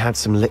 Wish we had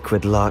some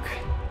liquid luck.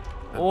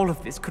 All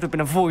of this could have been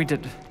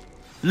avoided.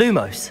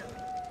 Lumos.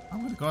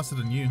 I'm gonna cast it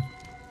on you.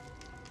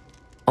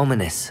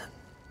 Ominous.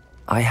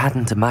 I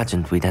hadn't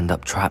imagined we'd end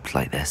up trapped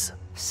like this.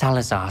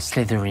 Salazar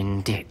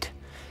Slytherin did.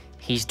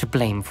 He's to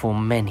blame for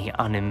many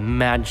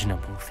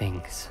unimaginable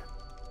things.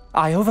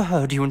 I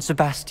overheard you and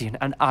Sebastian,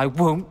 and I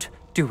won't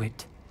do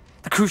it.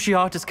 The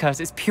Cruciatus curse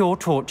is pure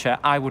torture.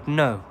 I would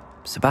know.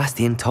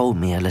 Sebastian told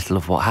me a little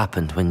of what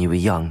happened when you were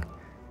young.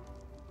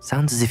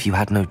 Sounds as if you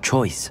had no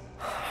choice.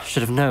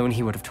 Should have known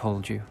he would have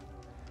told you.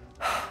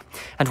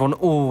 And one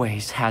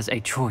always has a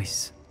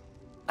choice.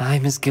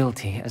 I'm as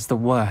guilty as the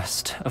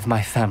worst of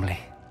my family.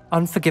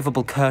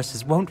 Unforgivable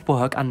curses won't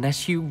work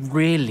unless you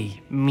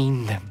really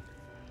mean them.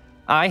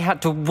 I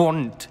had to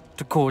want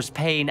to cause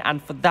pain,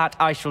 and for that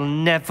I shall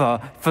never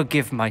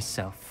forgive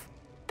myself.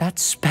 That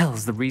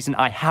spell's the reason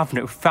I have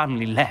no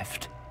family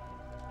left.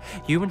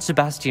 You and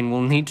Sebastian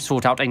will need to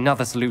sort out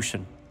another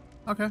solution.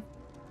 Okay.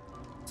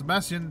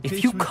 Sebastian,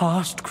 if you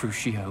cast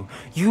Crucio,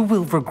 you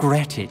will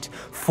regret it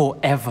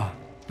forever.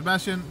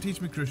 Sebastian, teach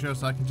me Crucio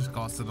so I can just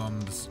cast it on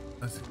this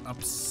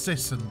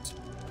obsessant,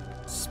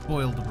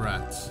 spoiled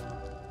brat.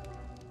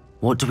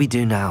 What do we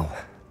do now?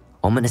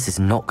 Ominous is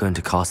not going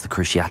to cast the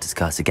Cruciatus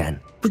curse again.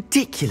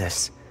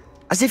 Ridiculous.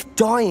 As if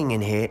dying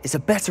in here is a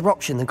better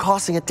option than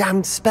casting a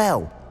damned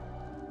spell.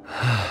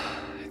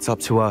 It's up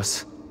to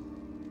us.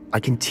 I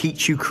can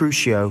teach you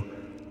Crucio,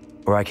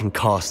 or I can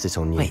cast it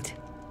on you. Wait,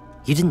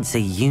 you didn't say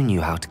you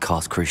knew how to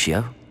cast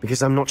Crucio?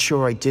 Because I'm not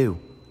sure I do.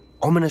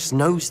 Ominous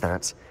knows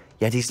that,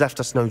 yet he's left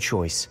us no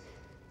choice.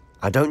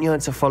 I don't yearn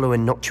to follow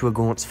in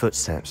Noctuagaunt's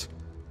footsteps.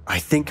 I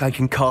think I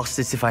can cast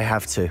it if I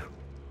have to.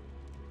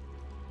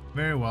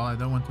 Very well, I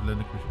don't want to learn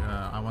the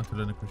Crucio. I want to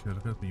learn the Crucio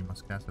curse, but you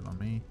must cast it on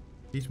me.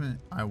 Teach me,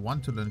 I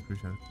want to learn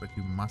Crucio, but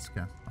you must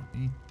cast it on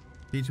me.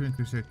 Teach me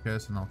Crucio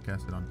curse and I'll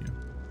cast it on you.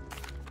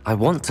 I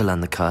want to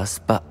learn the curse,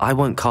 but I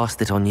won't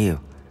cast it on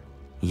you.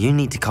 You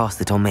need to cast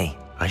it on me.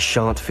 I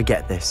shan't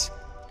forget this.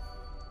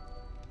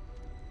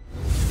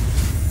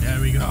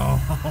 There we go.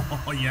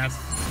 Oh, yes.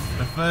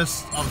 The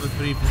first of the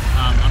three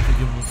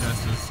unforgivable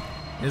curses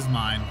is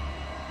mine.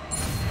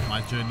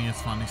 My journey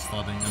is finally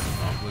starting as a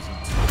dark wizard.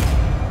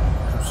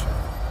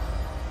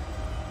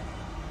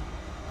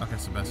 Okay,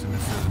 Sebastian,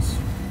 let's do this.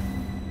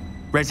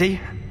 Ready?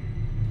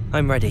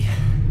 I'm ready.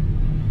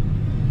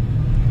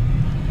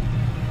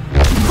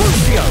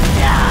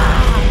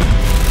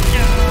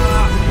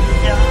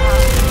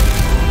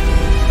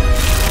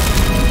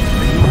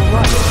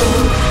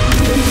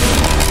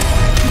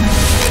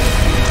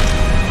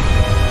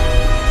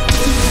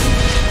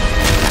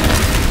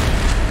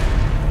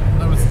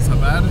 That wasn't so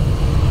bad.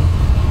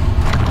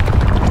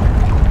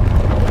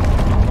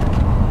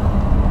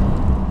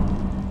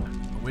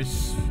 I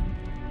wish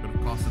I could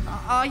have casted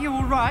that. Are you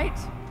all right?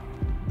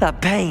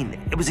 That pain,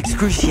 it was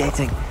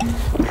excruciating.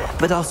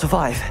 But I'll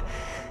survive.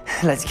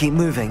 Let's keep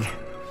moving.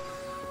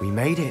 We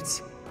made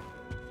it.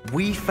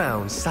 We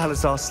found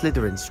Salazar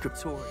Slytherin's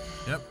scriptorium.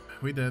 Yep,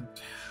 we did.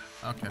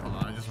 Okay, hold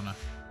on, I just wanna...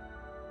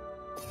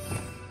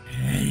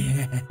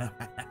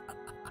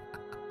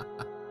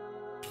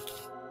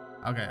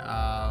 Okay,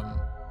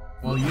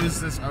 we'll use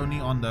this only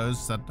on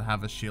those that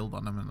have a shield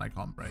on them and like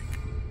can't break.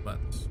 But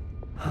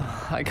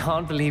I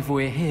can't believe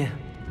we're here.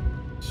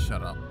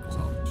 shut up, because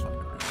I'll shut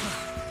up.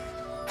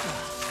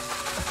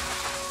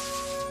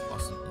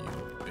 Awesome, you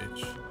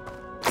bitch.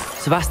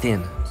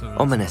 Sebastian,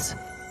 Ominous.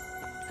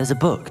 There's a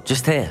book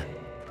just here.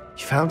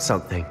 You found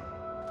something.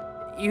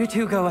 You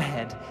two go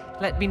ahead.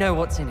 Let me know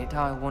what's in it.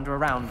 I'll wander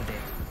around a bit.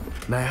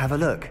 May I have a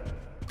look?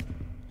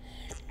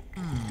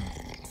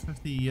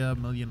 50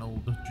 million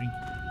old drinking.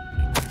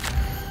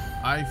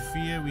 I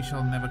fear we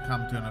shall never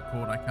come to an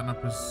accord. I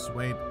cannot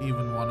persuade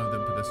even one of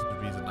them to listen to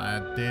reason. I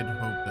dared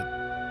hope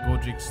that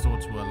Godric's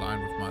thoughts were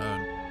aligned with my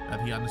own,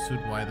 that he understood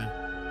why the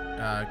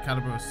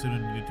caliber of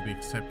student needed to be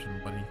exceptional,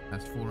 but he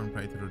has fallen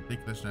prey to the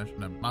ridiculous notion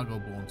that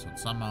muggle-born are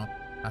somehow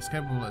as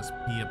capable as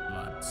peer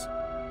bloods.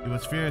 He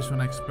was furious when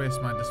I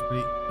expressed my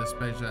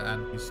displeasure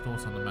and his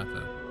thoughts on the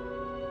matter.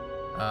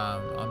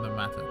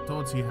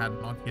 Thoughts he had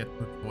not yet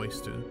put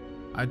voice to.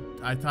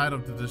 I tired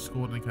of the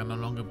discord and can no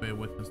longer bear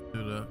witness to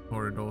the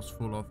corridors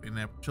full of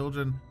inept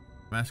children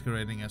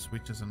masquerading as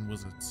witches and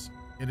wizards.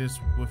 It is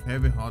with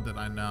heavy heart that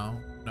I now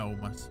know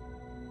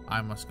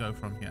I must go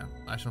from here.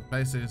 I shall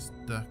place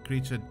the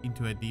creature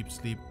into a deep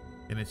sleep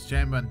in its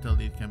chamber until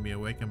it can be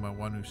awakened by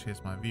one who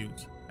shares my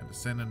views, a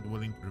descendant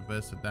willing to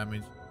reverse the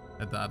damage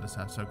that the others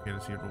have so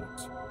carelessly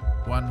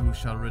wrought. One who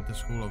shall rid the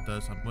school of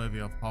those unworthy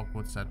of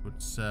Hogwarts that would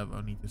serve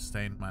only to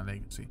stain my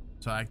legacy.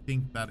 So I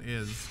think that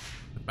is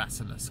the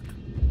basilisk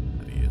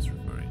that he is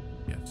referring.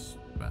 Yes,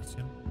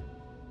 Sebastian.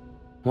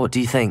 What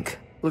do you think?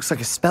 Looks like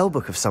a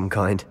spellbook of some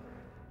kind.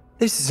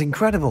 This is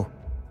incredible.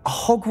 A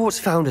Hogwarts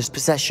founder's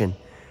possession.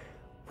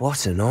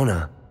 What an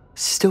honor.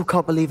 Still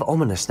can't believe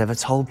Ominous never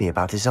told me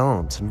about his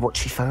aunt and what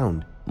she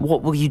found.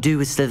 What will you do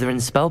with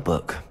Slytherin's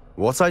spellbook?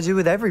 What I do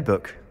with every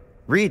book.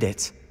 Read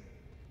it.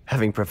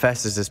 Having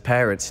professors as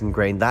parents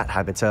ingrained that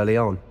habit early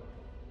on.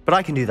 But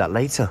I can do that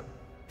later.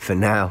 For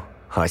now,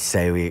 I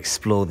say we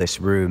explore this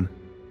room.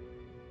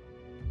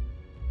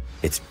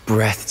 It's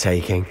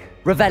breathtaking.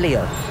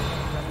 Revelio.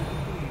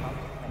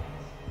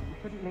 We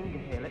couldn't linger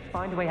here. Let's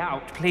find a way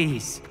out,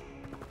 please.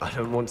 I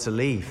don't want to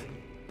leave,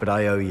 but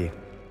I owe you.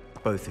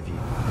 Both of you.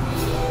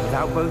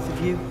 Without both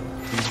of you,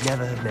 we'd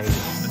never have made it.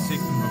 The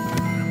secret of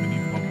the room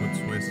beneath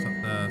Hogwarts, where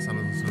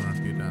Salazar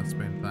Slytherin has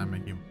spent time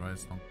making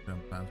precise long-term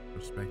plans with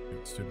respect to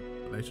the student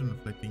population,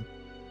 reflecting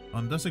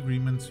on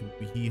disagreements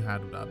he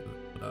had with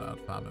other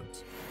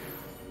fathers.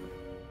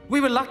 We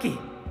were lucky.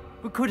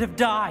 We could have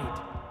died.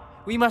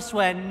 We must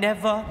swear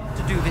never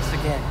to do this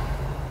again.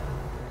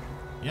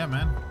 Yeah,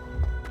 man.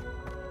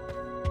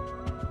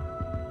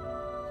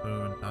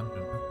 So in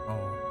dungeon.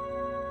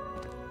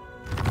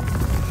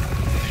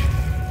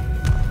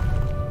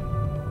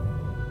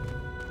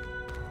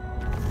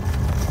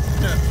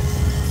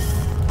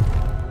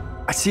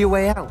 See a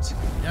way out.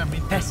 Yeah, me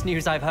too. Best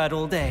news I've heard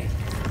all day.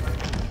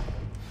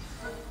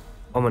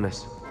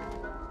 Ominous.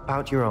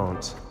 About your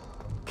aunt.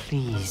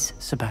 Please,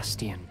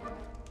 Sebastian.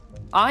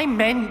 I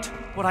meant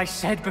what I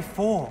said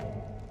before.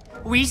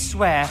 We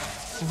swear,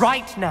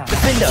 right now,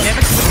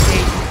 never to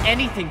engage in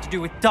anything to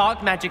do with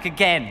dark magic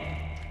again.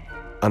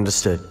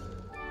 Understood.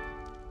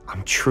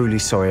 I'm truly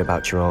sorry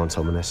about your aunt,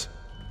 Ominous.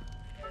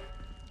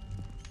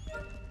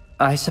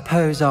 I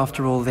suppose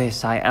after all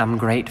this, I am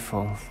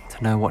grateful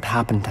to know what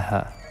happened to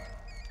her.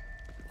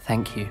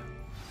 Thank you.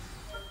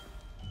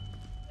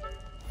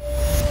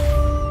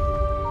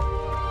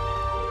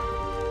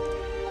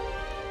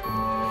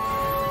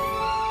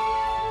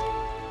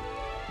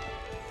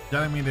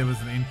 Telling me there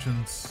was an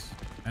entrance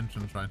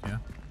right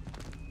here.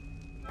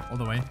 All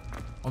the way.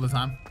 All the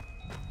time.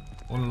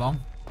 All along.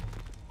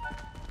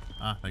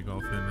 Ah, they go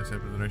off in the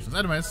separate directions.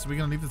 Anyways, we're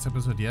gonna leave this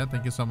episode here.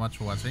 Thank you so much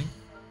for watching.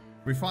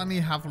 We finally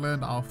have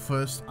learned our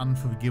first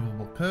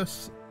unforgivable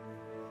curse.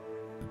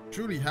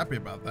 Truly happy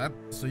about that.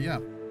 So yeah.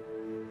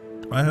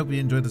 I hope you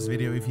enjoyed this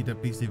video. If you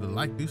did, please leave a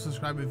like. Do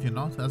subscribe if you're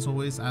not, as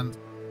always, and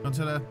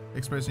consider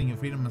expressing your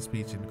freedom of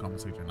speech in the comment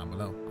section down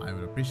below. I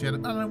would appreciate it,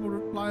 and I will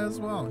reply as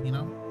well, you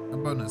know. A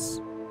bonus.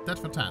 Tat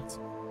for tat.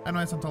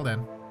 Anyways, until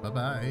then, bye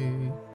bye.